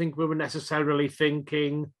don't think we were necessarily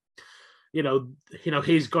thinking,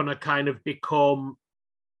 he's going to kind of become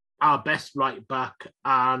our best right back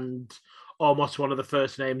and almost one of the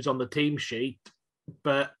first names on the team sheet.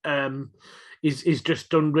 But he's just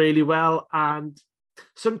done really well. And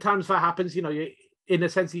sometimes that happens, in a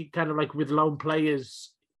sense, you kind of like with lone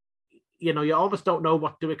players, you almost don't know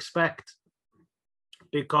what to expect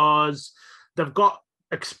because they've got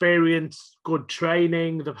experience, good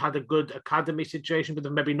training, they've had a good academy situation, but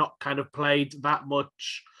they've maybe not kind of played that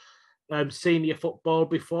much senior football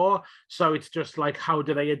before. So it's just like, how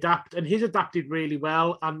do they adapt? And he's adapted really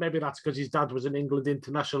well. And maybe that's because his dad was an England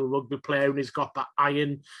international rugby player and he's got that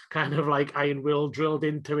iron will drilled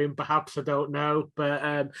into him, perhaps, I don't know.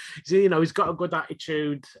 But, he's got a good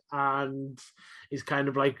attitude and he's kind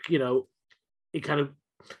of like, he kind of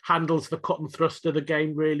handles the cut and thrust of the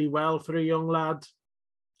game really well for a young lad.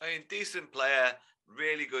 Decent player,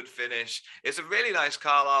 really good finish. It's a really nice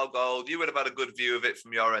Carlisle goal. You would have had a good view of it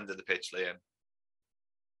from your end of the pitch, Liam.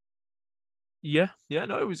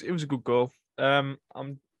 No, it was a good goal. I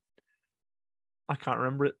can't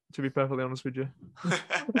remember it, to be perfectly honest with you.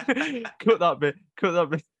 Cut that bit. He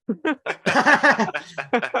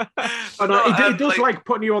does like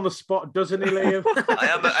putting you on the spot, doesn't he, Liam?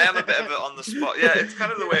 I am a bit of it on the spot. Yeah, it's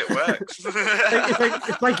kind of the way it works.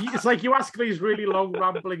 it's like you ask these really long,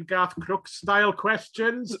 rambling Garth Crooks style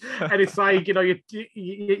questions, and it's like you're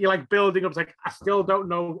like building up. It's like I still don't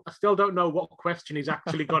know what question he's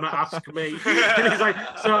actually going to ask me. And he's like,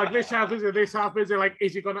 so like, this happens and this happens. And like,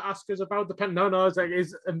 is he going to ask us about the pen? No. It's like,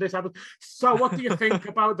 and this happens. So what do you think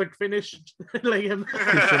about the finish, Liam?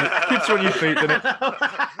 Keeps on your feet, doesn't it?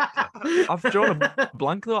 I've drawn a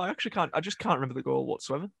blank though. I just can't remember the goal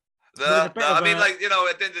whatsoever. At the end of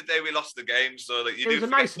the day, we lost the game, so like, you do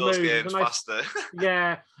forget those games faster.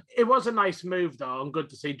 Yeah, it was a nice move though, and good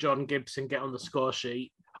to see Jordan Gibson get on the score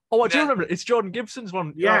sheet. Oh, I do remember it. It's Jordan Gibson's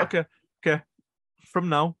one. Yeah. Okay. From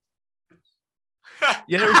now.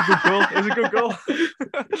 Yeah, it was a good goal. It was a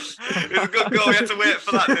good goal. We had to wait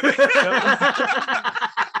for that, didn't we?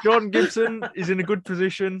 Jordan Gibson is in a good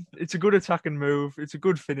position. It's a good attacking move. It's a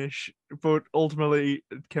good finish, but ultimately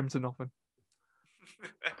it came to nothing.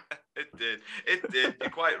 It did.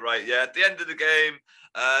 You're quite right. Yeah, at the end of the game,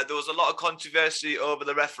 there was a lot of controversy over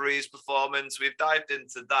the referee's performance. We've dived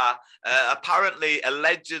into that. Apparently,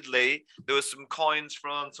 allegedly, there was some coins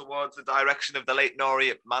thrown towards the direction of the late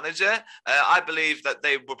Norrie manager. I believe that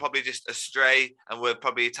they were probably just astray and were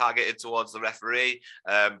probably targeted towards the referee.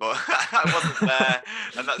 But I wasn't there,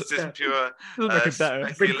 and that's just pure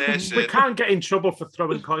speculation. We can't get in trouble for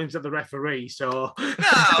throwing coins at the referee, so... No,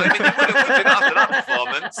 I mean, it would have been after that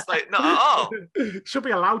performance. Like, not at all. Should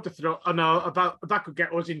be allowed to throw... Oh, no, that could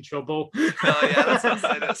get us in trouble. Oh, yeah,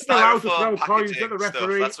 that's allowed to throw coins at the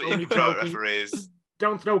referee. That's what you throw at referees.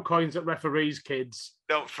 Don't throw coins at referees, kids.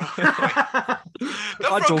 Don't throw coins.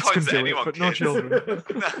 Don't throw coins at anyone, but kids. not children.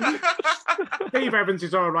 Steve Evans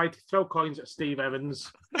is all right. Throw coins at Steve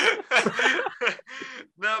Evans.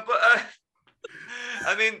 No, but...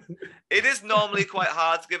 I mean, it is normally quite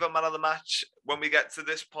hard to give a man of the match when we get to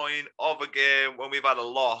this point of a game when we've had a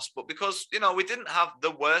loss. But because, we didn't have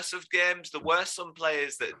the worst of games, there were some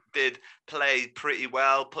players that did play pretty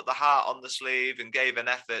well, put the heart on the sleeve and gave an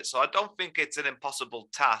effort. So I don't think it's an impossible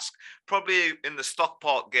task. Probably in the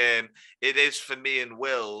Stockport game, it is for me and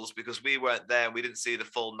Wills because we weren't there and we didn't see the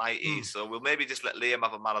full 90. So we'll maybe just let Liam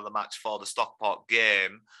have a man of the match for the Stockport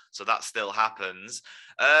game. So that still happens.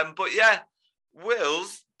 But yeah,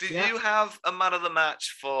 Wills, did you have a man of the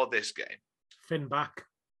match for this game? Finn Back,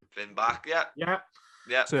 yeah.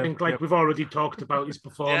 I think we've already talked about his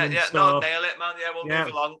performance. Yeah, so... nail it, man. Yeah, we'll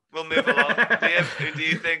move along. Liam, who do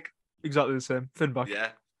you think? Exactly the same. Finn Back.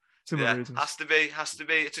 Yeah. Similar reasons. Has to be.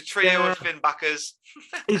 It's a trio of Finn Backers.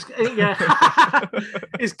 He's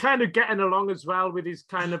kind of getting along as well with his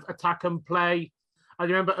kind of attack and play. I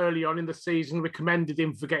remember early on in the season we commended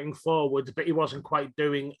him for getting forward, but he wasn't quite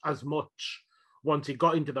doing as much once he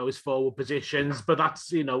got into those forward positions. But that's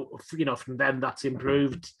from then that's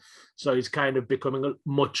improved. So he's kind of becoming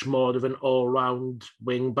much more of an all-round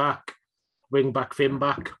wing back, fin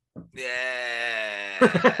back. Yeah.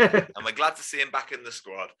 Am I glad to see him back in the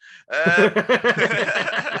squad?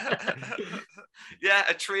 Yeah,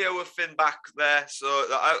 a trio of Finn back there. So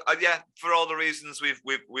yeah, for all the reasons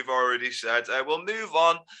we've already said, we'll move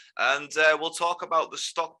on and we'll talk about the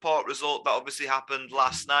Stockport result that obviously happened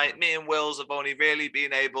last night. Me and Wills have only really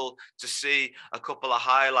been able to see a couple of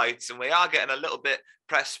highlights, and we are getting a little bit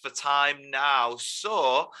pressed for time now.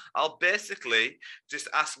 So I'll basically just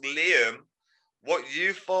ask Liam what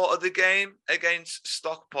you thought of the game against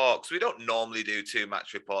Stockport, because we don't normally do 2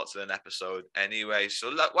 match reports in an episode anyway.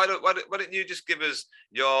 So why don't you just give us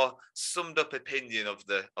your summed up opinion of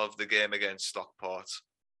the game against Stockport?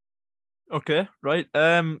 Okay, right.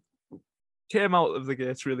 Came out of the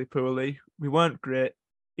gates really poorly. We weren't great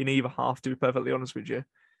in either half, to be perfectly honest with you.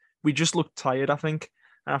 We just looked tired, I think.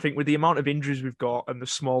 And I think with the amount of injuries we've got and the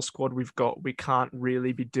small squad we've got, we can't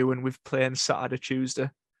really be doing with playing Saturday, Tuesday.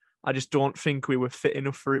 I just don't think we were fit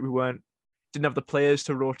enough for it. Didn't have the players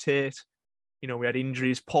to rotate. We had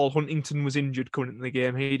injuries. Paul Huntington was injured coming into the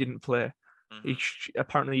game. He didn't play.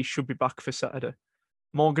 Apparently he should be back for Saturday.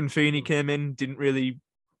 Morgan Feeney came in, didn't really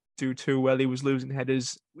do too well. He was losing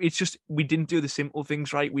headers. It's just, we didn't do the simple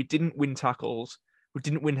things right. We didn't win tackles. We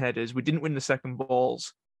didn't win headers. We didn't win the second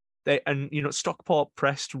balls. Stockport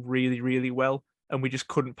pressed really, really well, and we just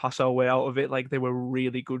couldn't pass our way out of it. Like, they were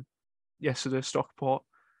really good yesterday, Stockport.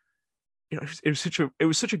 It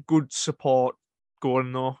was such a good support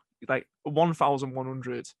going though. Like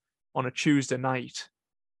 1,100 on a Tuesday night.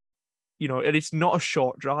 And it's not a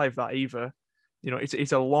short drive that either.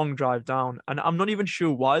 It's a long drive down, and I'm not even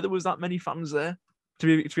sure why there was that many fans there. To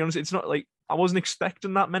be honest, it's not like I wasn't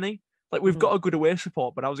expecting that many. Like, we've got a good away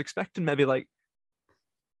support, but I was expecting maybe like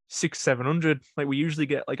 600-700 like we usually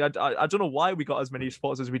get. Like, I don't know why we got as many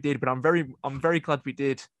supporters as we did, but I'm very glad we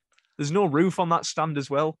did. There's no roof on that stand as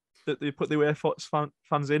well that they put the away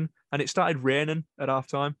fans in, and it started raining at half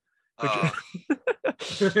time.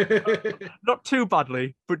 Not too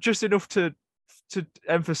badly, but just enough to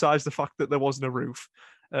emphasize the fact that there wasn't a roof.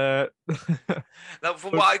 Now,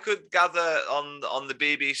 from what I could gather on the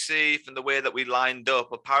BBC, from the way that we lined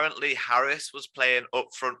up, apparently Harris was playing up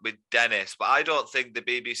front with Dennis, but I don't think the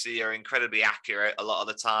BBC are incredibly accurate a lot of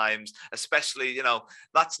the times, especially,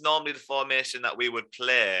 that's normally the formation that we would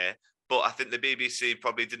play. But I think the BBC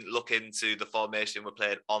probably didn't look into the formation we're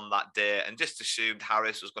playing on that day and just assumed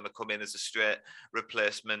Harris was going to come in as a straight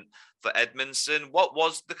replacement for Edmondson. What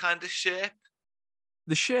was the kind of shape?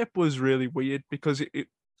 The shape was really weird because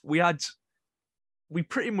we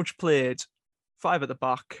pretty much played 5 at the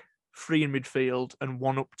back, 3 in midfield, and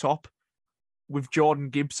 1 up top, with Jordan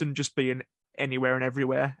Gibson just being anywhere and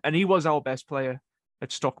everywhere. And he was our best player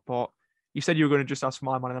at Stockport. You said you were going to just ask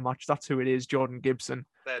my man of the match. That's who it is, Jordan Gibson.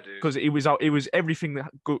 Because it was everything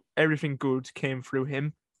good came through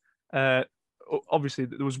him. Obviously,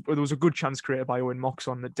 there was a good chance created by Owen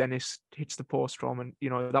Moxon that Dennis hits the post from, and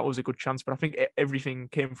that was a good chance. But I think everything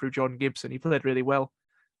came through Jordan Gibson. He played really well,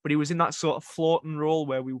 but he was in that sort of floating role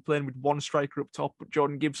where we were playing with 1 striker up top, but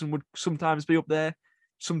Jordan Gibson would sometimes be up there,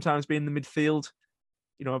 sometimes be in the midfield.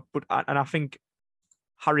 I think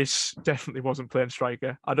Harris definitely wasn't playing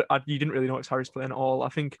striker. You didn't really notice Harris playing at all. I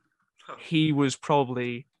think he was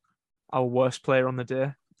probably our worst player on the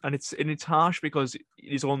day. And it's harsh because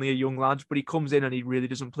he's only a young lad, but he comes in and he really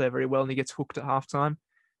doesn't play very well, and he gets hooked at halftime.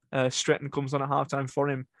 Stretton comes on at halftime for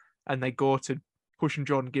him, and they go to pushing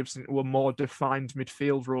Jordan Gibson into a more defined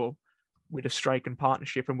midfield role with a striking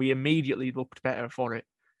partnership, and we immediately looked better for it.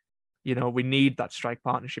 We need that strike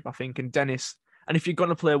partnership, I think. And Dennis, and if you're going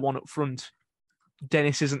to play 1 up front,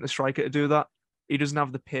 Dennis isn't the striker to do that. He doesn't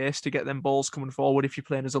have the pace to get them balls coming forward if you're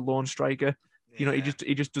playing as a lone striker. Yeah.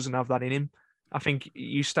 He just doesn't have that in him. I think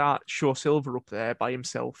you start Shaw Silver up there by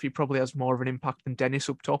himself, he probably has more of an impact than Dennis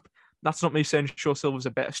up top. That's not me saying Shaw Silver's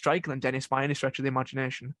a better striker than Dennis by any stretch of the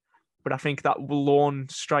imagination. But I think that lone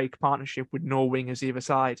strike partnership with no wingers either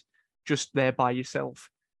side, just there by yourself,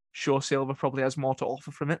 Shaw Silver probably has more to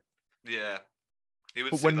offer from it. Yeah.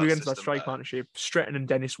 But when we went into that strike partnership, Stretton and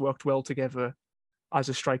Dennis worked well together as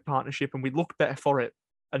a strike partnership, and we looked better for it.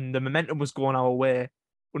 And the momentum was going our way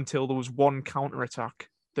until there was 1 counter-attack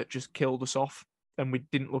that just killed us off, and we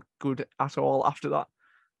didn't look good at all after that.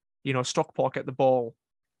 Stockport get the ball.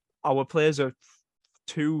 Our players are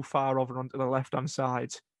too far over onto the left-hand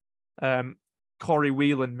side. Corey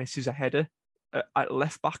Whelan misses a header at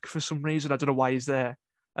left back for some reason. I don't know why he's there.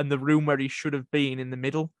 and the room where he should have been in the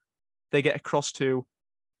middle, they get across to,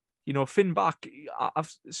 Finn back.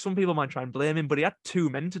 Some people might try and blame him, but he had two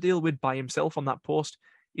men to deal with by himself on that post.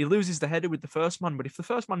 He loses the header with the first man, but if the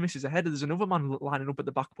first man misses a header, there's another man lining up at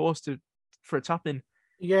the back post for a tap in.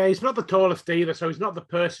 Yeah, he's not the tallest either, so he's not the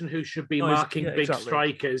person who should be marking big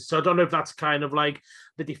strikers. So I don't know if that's kind of like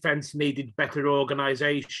the defence needed better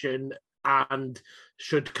organisation and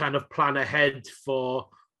should kind of plan ahead for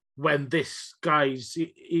when this guy's,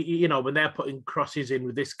 when they're putting crosses in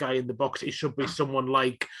with this guy in the box, it should be someone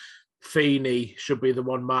like Feeney should be the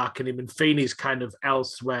one marking him, and Feeney's kind of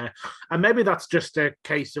elsewhere. And maybe that's just a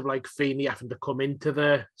case of like Feeney having to come into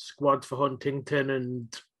the squad for Huntington,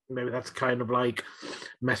 and maybe that's kind of like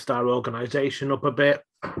messed our organisation up a bit.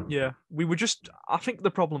 Yeah, I think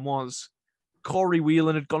the problem was Corey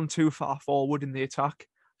Whelan had gone too far forward in the attack.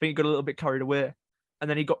 I think he got a little bit carried away. And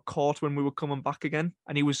then he got caught when we were coming back again.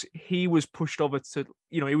 And he was pushed over to,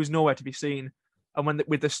 he was nowhere to be seen. And when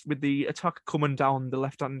with the attack coming down their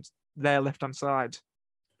left hand side.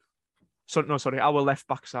 Our left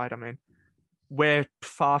back side, we're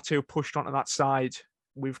far too pushed onto that side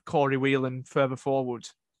with Corey Whelan further forward,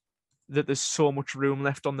 that there's so much room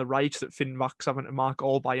left on the right that Finn Mack's having to mark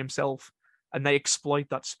all by himself, and they exploit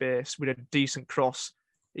that space with a decent cross.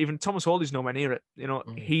 Even Thomas Hawley's nowhere near it.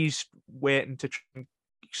 He's waiting to try and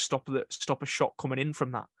stop a shot coming in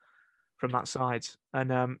from that side.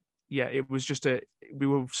 And it was just we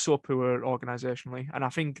were so poor organisationally, and I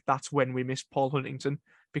think that's when we missed Paul Huntington,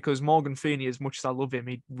 because Morgan Feeney, as much as I love him,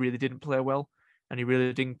 he really didn't play well, and he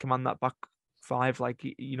really didn't command that back five like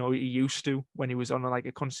he used to when he was on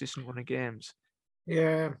a consistent run of games.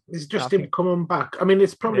 Yeah, it's just him coming back.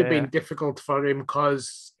 It's probably been difficult for him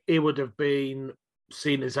because he would have been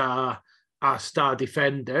seen as our star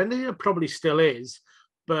defender, and he probably still is,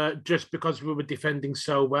 but just because we were defending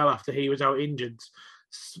so well after he was out injured,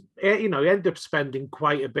 he ended up spending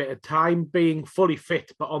quite a bit of time being fully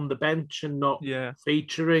fit but on the bench and not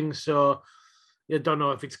featuring. So I don't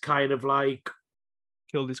know if it's kind of like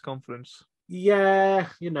killed his confidence. Yeah,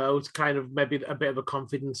 it's kind of maybe a bit of a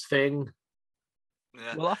confidence thing.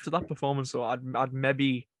 Yeah. Well, after that performance, though, I'd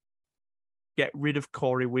maybe get rid of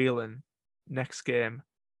Corey Whelan next game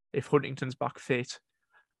if Huntington's back fit,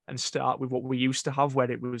 and start with what we used to have,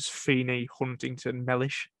 where it was Feeney, Huntington,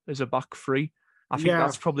 Mellish as a back three. I think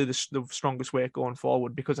that's probably the strongest way going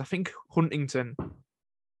forward, because I think Huntington,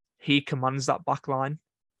 he commands that back line,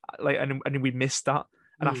 and we missed that.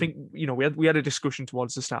 And I think, we had a discussion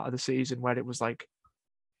towards the start of the season where it was like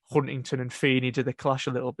Huntington and Feeney, did they clash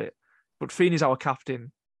a little bit? But Feeney's our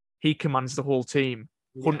captain. He commands the whole team.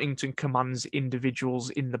 Yeah. Huntington commands individuals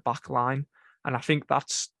in the back line. And I think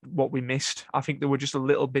that's what we missed. I think they were just a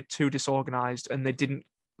little bit too disorganised, and they didn't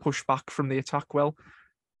push back from the attack well.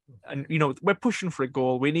 And, we're pushing for a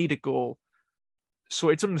goal. We need a goal. So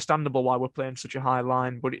it's understandable why we're playing such a high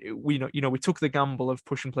line. But we took the gamble of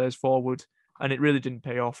pushing players forward, and it really didn't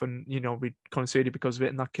pay off. And, we conceded because of it,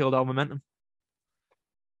 and that killed our momentum.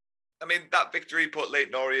 That victory put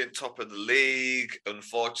Leyton Orient top of the league.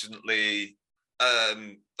 Unfortunately,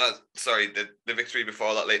 the victory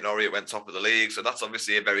before that, Leyton Orient went top of the league. So that's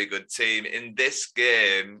obviously a very good team. In this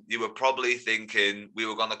game, you were probably thinking we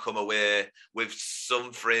were going to come away with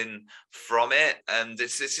something from it. And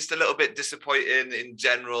it's just a little bit disappointing in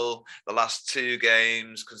general. The last two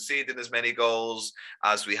games, conceding as many goals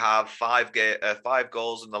as we have, 5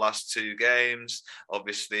 goals in the last 2 games.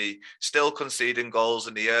 Obviously, still conceding goals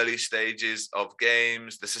in the early stages of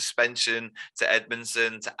games. The suspension to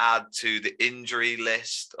Edmondson to add to the injury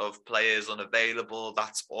list of players unavailable,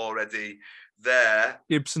 that's already there.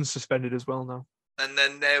 Gibson's suspended as well now. And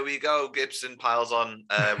then there we go. Gibson piles on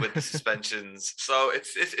with the suspensions. So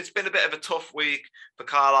it's been a bit of a tough week for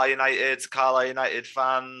Carlisle United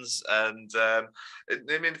fans. And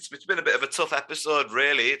it's been a bit of a tough episode,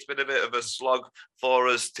 really. It's been a bit of a slog for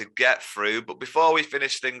us to get through. But before we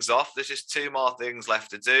finish things off, there's just 2 more things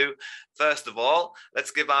left to do. First of all,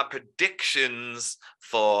 let's give our predictions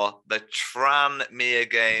for the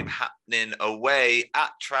Tranmere game happening away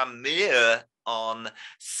at Tranmere on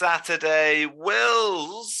Saturday.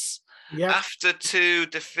 Wills, after 2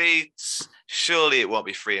 defeats, surely it won't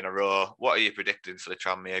be 3 in a row. What are you predicting for the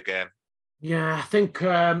Tranmere game? Yeah, I think,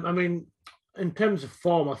 in terms of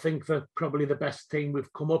form, I think they're probably the best team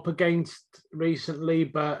we've come up against recently,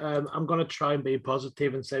 but I'm going to try and be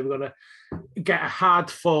positive and say we're going to get a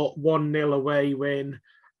hard-fought 1-0 away win,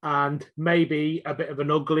 and maybe a bit of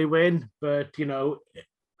an ugly win, but,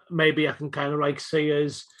 maybe I can kind of see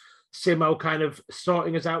us, Simo kind of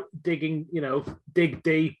sorting us out, dig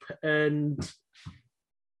deep and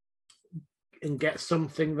get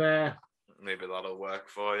something there. Maybe that'll work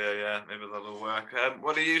for you. Yeah, maybe that'll work.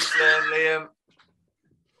 What are you saying, Liam?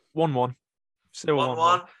 1-1. Still 1-1.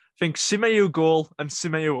 1-1. I think Simeu goal and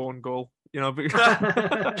Simeu own goal.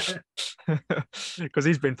 Because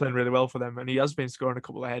he's been playing really well for them and he has been scoring a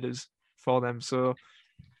couple of headers for them. So,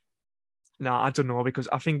 no, I don't know, because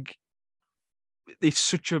I think it's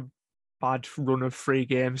such a bad run of free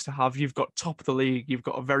games to have. You've got top of the league, you've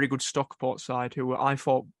got a very good Stockport side who I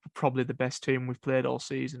thought were probably the best team we've played all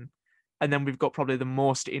season. And then we've got probably the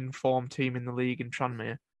most informed team in the league in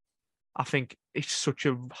Tranmere. I think it's such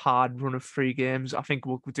a hard run of free games. I think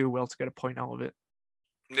we'll do well to get a point out of it.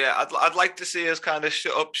 Yeah, I'd like to see us kind of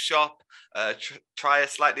shut up shop, try a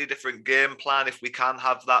slightly different game plan if we can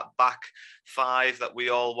have that back five that we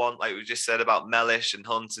all want, like we just said about Mellish and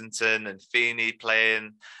Huntington and Feeney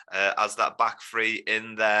playing as that back three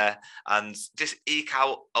in there, and just eke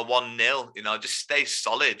out a 1-0, just stay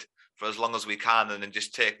solid for as long as we can, and then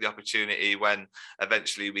just take the opportunity when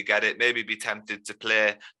eventually we get it. Maybe be tempted to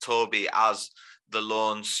play Toby as the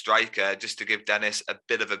lone striker just to give Dennis a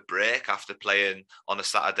bit of a break after playing on a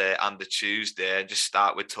Saturday and a Tuesday, and just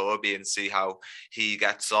start with Toby and see how he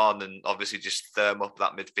gets on, and obviously just firm up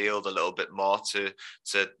that midfield a little bit more to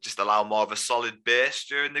just allow more of a solid base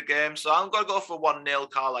during the game. So I'm going to go for 1-0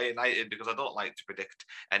 Carlisle United, because I don't like to predict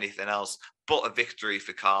anything else but a victory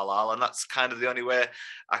for Carlisle, and that's kind of the only way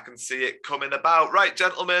I can see it coming about. Right,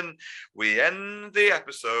 gentlemen, we end the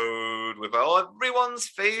episode with everyone's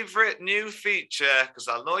favourite new feature, because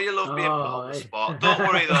I know you love being put on the spot. Don't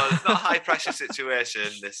worry though, it's not a high pressure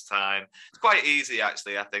situation this time. It's quite easy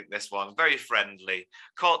actually, I think, this one. Very friendly.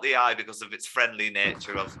 Caught the eye because of its friendly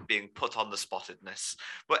nature of being put on the spottedness.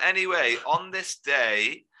 But anyway, on this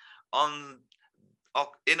day,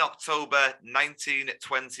 in October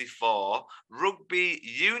 1924, rugby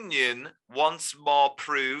union once more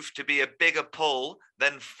proved to be a bigger pull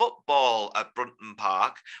than football at Brunton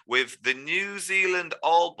Park, with the New Zealand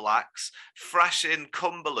All Blacks thrashing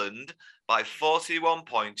Cumberland by 41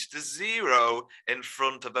 points to 0 in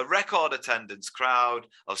front of a record attendance crowd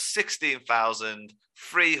of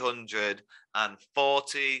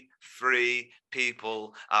 16,343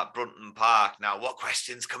 people at Brunton Park. Now, what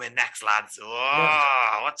questions coming next, lads?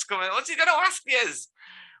 What's coming? What's he going to ask yous?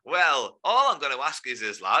 Well, all I'm going to ask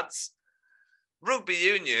is, lads, rugby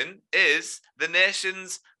union is the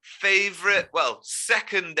nation's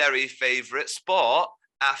secondary favourite sport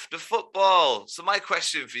after football. So my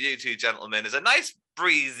question for you two gentlemen is a nice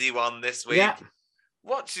breezy one this week. Yeah.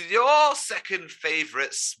 What's your second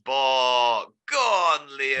favourite sport? Go on,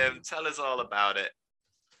 Liam. Tell us all about it.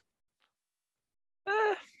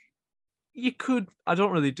 You could. I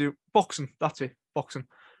don't really do boxing. That's it. Boxing.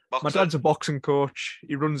 My dad's a boxing coach.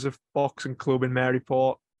 He runs a boxing club in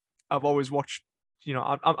Maryport. I've always watched.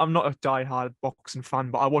 I'm not a die-hard boxing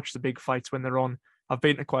fan, but I watch the big fights when they're on. I've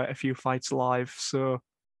been to quite a few fights live, so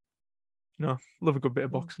love a good bit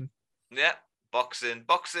of boxing. Yeah. Boxing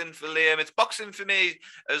for Liam. It's boxing for me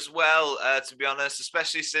as well, to be honest,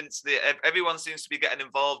 especially since everyone seems to be getting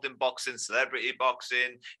involved in boxing, celebrity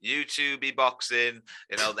boxing, YouTube boxing,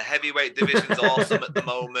 the heavyweight division's awesome at the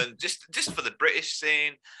moment, just for the British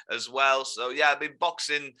scene as well. So yeah, I've been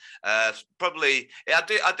boxing, probably,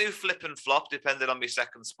 I do flip and flop depending on my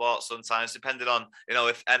second sport sometimes, depending on,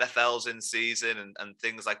 if NFL's in season and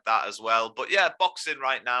things like that as well. But yeah, boxing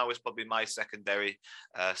right now is probably my secondary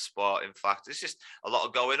sport. In fact, it's just a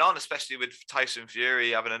lot going on, especially with Tyson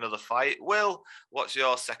Fury having another fight. Will, what's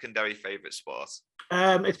your secondary favourite sport?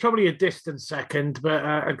 It's probably a distant second, but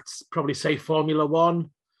I'd probably say Formula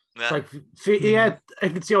One. Yeah.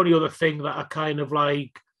 It's the only other thing that I kind of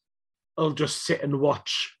like. I'll just sit and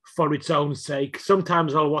watch for its own sake.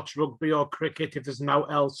 Sometimes I'll watch rugby or cricket if there's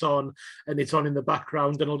nothing else on and it's on in the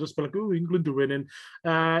background, and I'll just be like, "Oh, England are winning."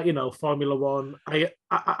 Formula One. I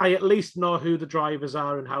at least know who the drivers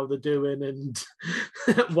are and how they're doing and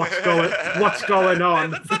what's going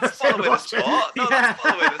on. That's following the sport. That's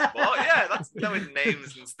following the sport. Yeah, that's knowing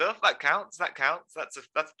names and stuff. That counts.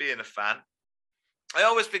 That's being a fan. I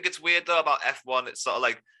always think it's weird though about F1. It's sort of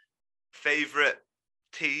like favorite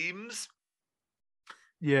teams.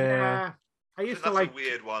 Yeah. That's a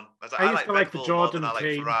weird one. I used to like the Jordan team. I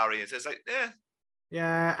like Ferrari. It's like,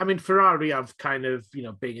 yeah. I mean, Ferrari have kind of,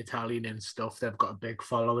 being Italian and stuff, they've got a big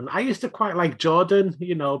following. I used to quite like Jordan,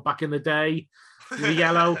 back in the day,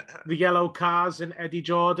 the yellow cars and Eddie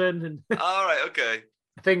Jordan. And all right, okay.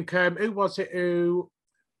 I think who was it? Who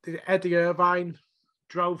did Eddie Irvine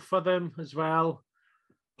drove for them as well?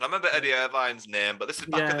 I remember Eddie Irvine's name, but this is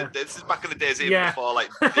back in the days even Yeah. before like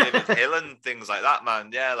David Hill and things like that, man.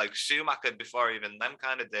 Yeah, like Schumacher before even them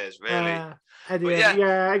kind of days, really.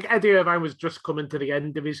 Eddie Irvine was just coming to the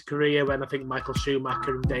end of his career when I think Michael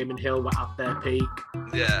Schumacher and Damon Hill were at their peak.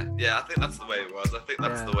 Yeah, I think that's the way it was.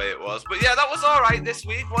 The way it was. But yeah, that was all right this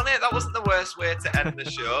week, wasn't it? That wasn't the worst way to end the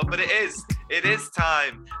show, but it is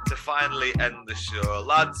time to finally end the show.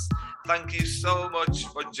 Lads, thank you so much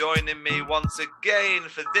for joining me once again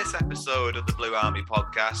for this episode of the Blue Army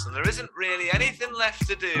podcast. And there isn't really anything left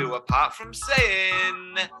to do apart from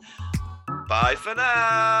saying bye for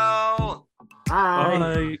now.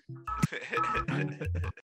 Bye.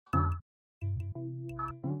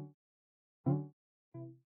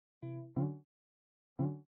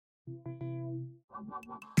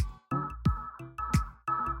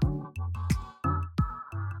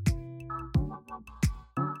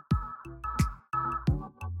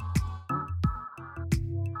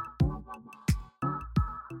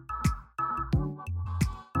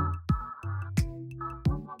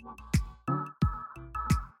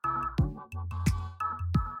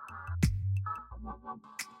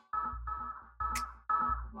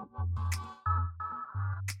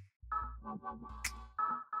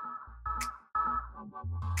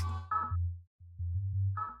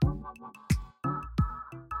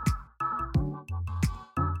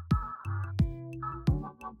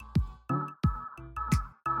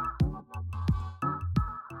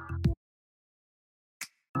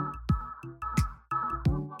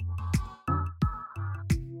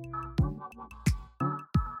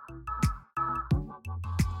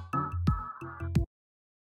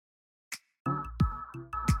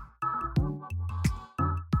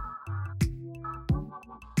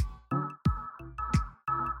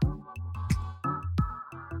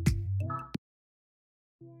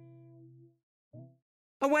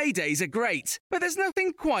 Away days are great, but there's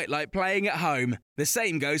nothing quite like playing at home. The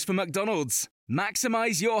same goes for McDonald's.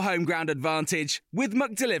 Maximise your home ground advantage with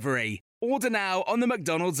McDelivery. Order now on the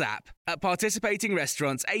McDonald's app. At participating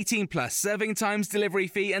restaurants, 18 plus serving times, delivery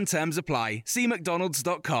fee and terms apply. See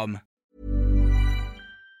mcdonalds.com.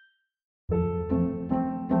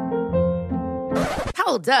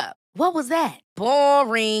 Hold up. What was that?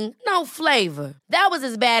 Boring. No flavor. That was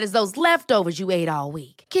as bad as those leftovers you ate all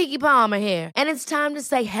week. Keke Palmer here. And it's time to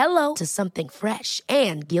say hello to something fresh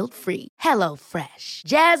and guilt-free. Hello Fresh.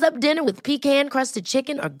 Jazz up dinner with pecan-crusted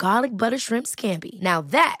chicken or garlic butter shrimp scampi. Now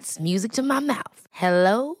that's music to my mouth.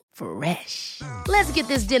 Hello Fresh. Let's get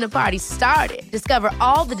this dinner party started. Discover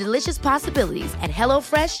all the delicious possibilities at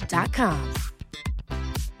hellofresh.com.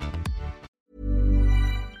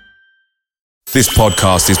 This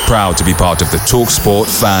podcast is proud to be part of the TalkSport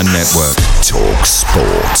Fan Network.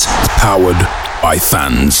 TalkSport. Powered by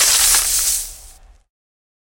fans.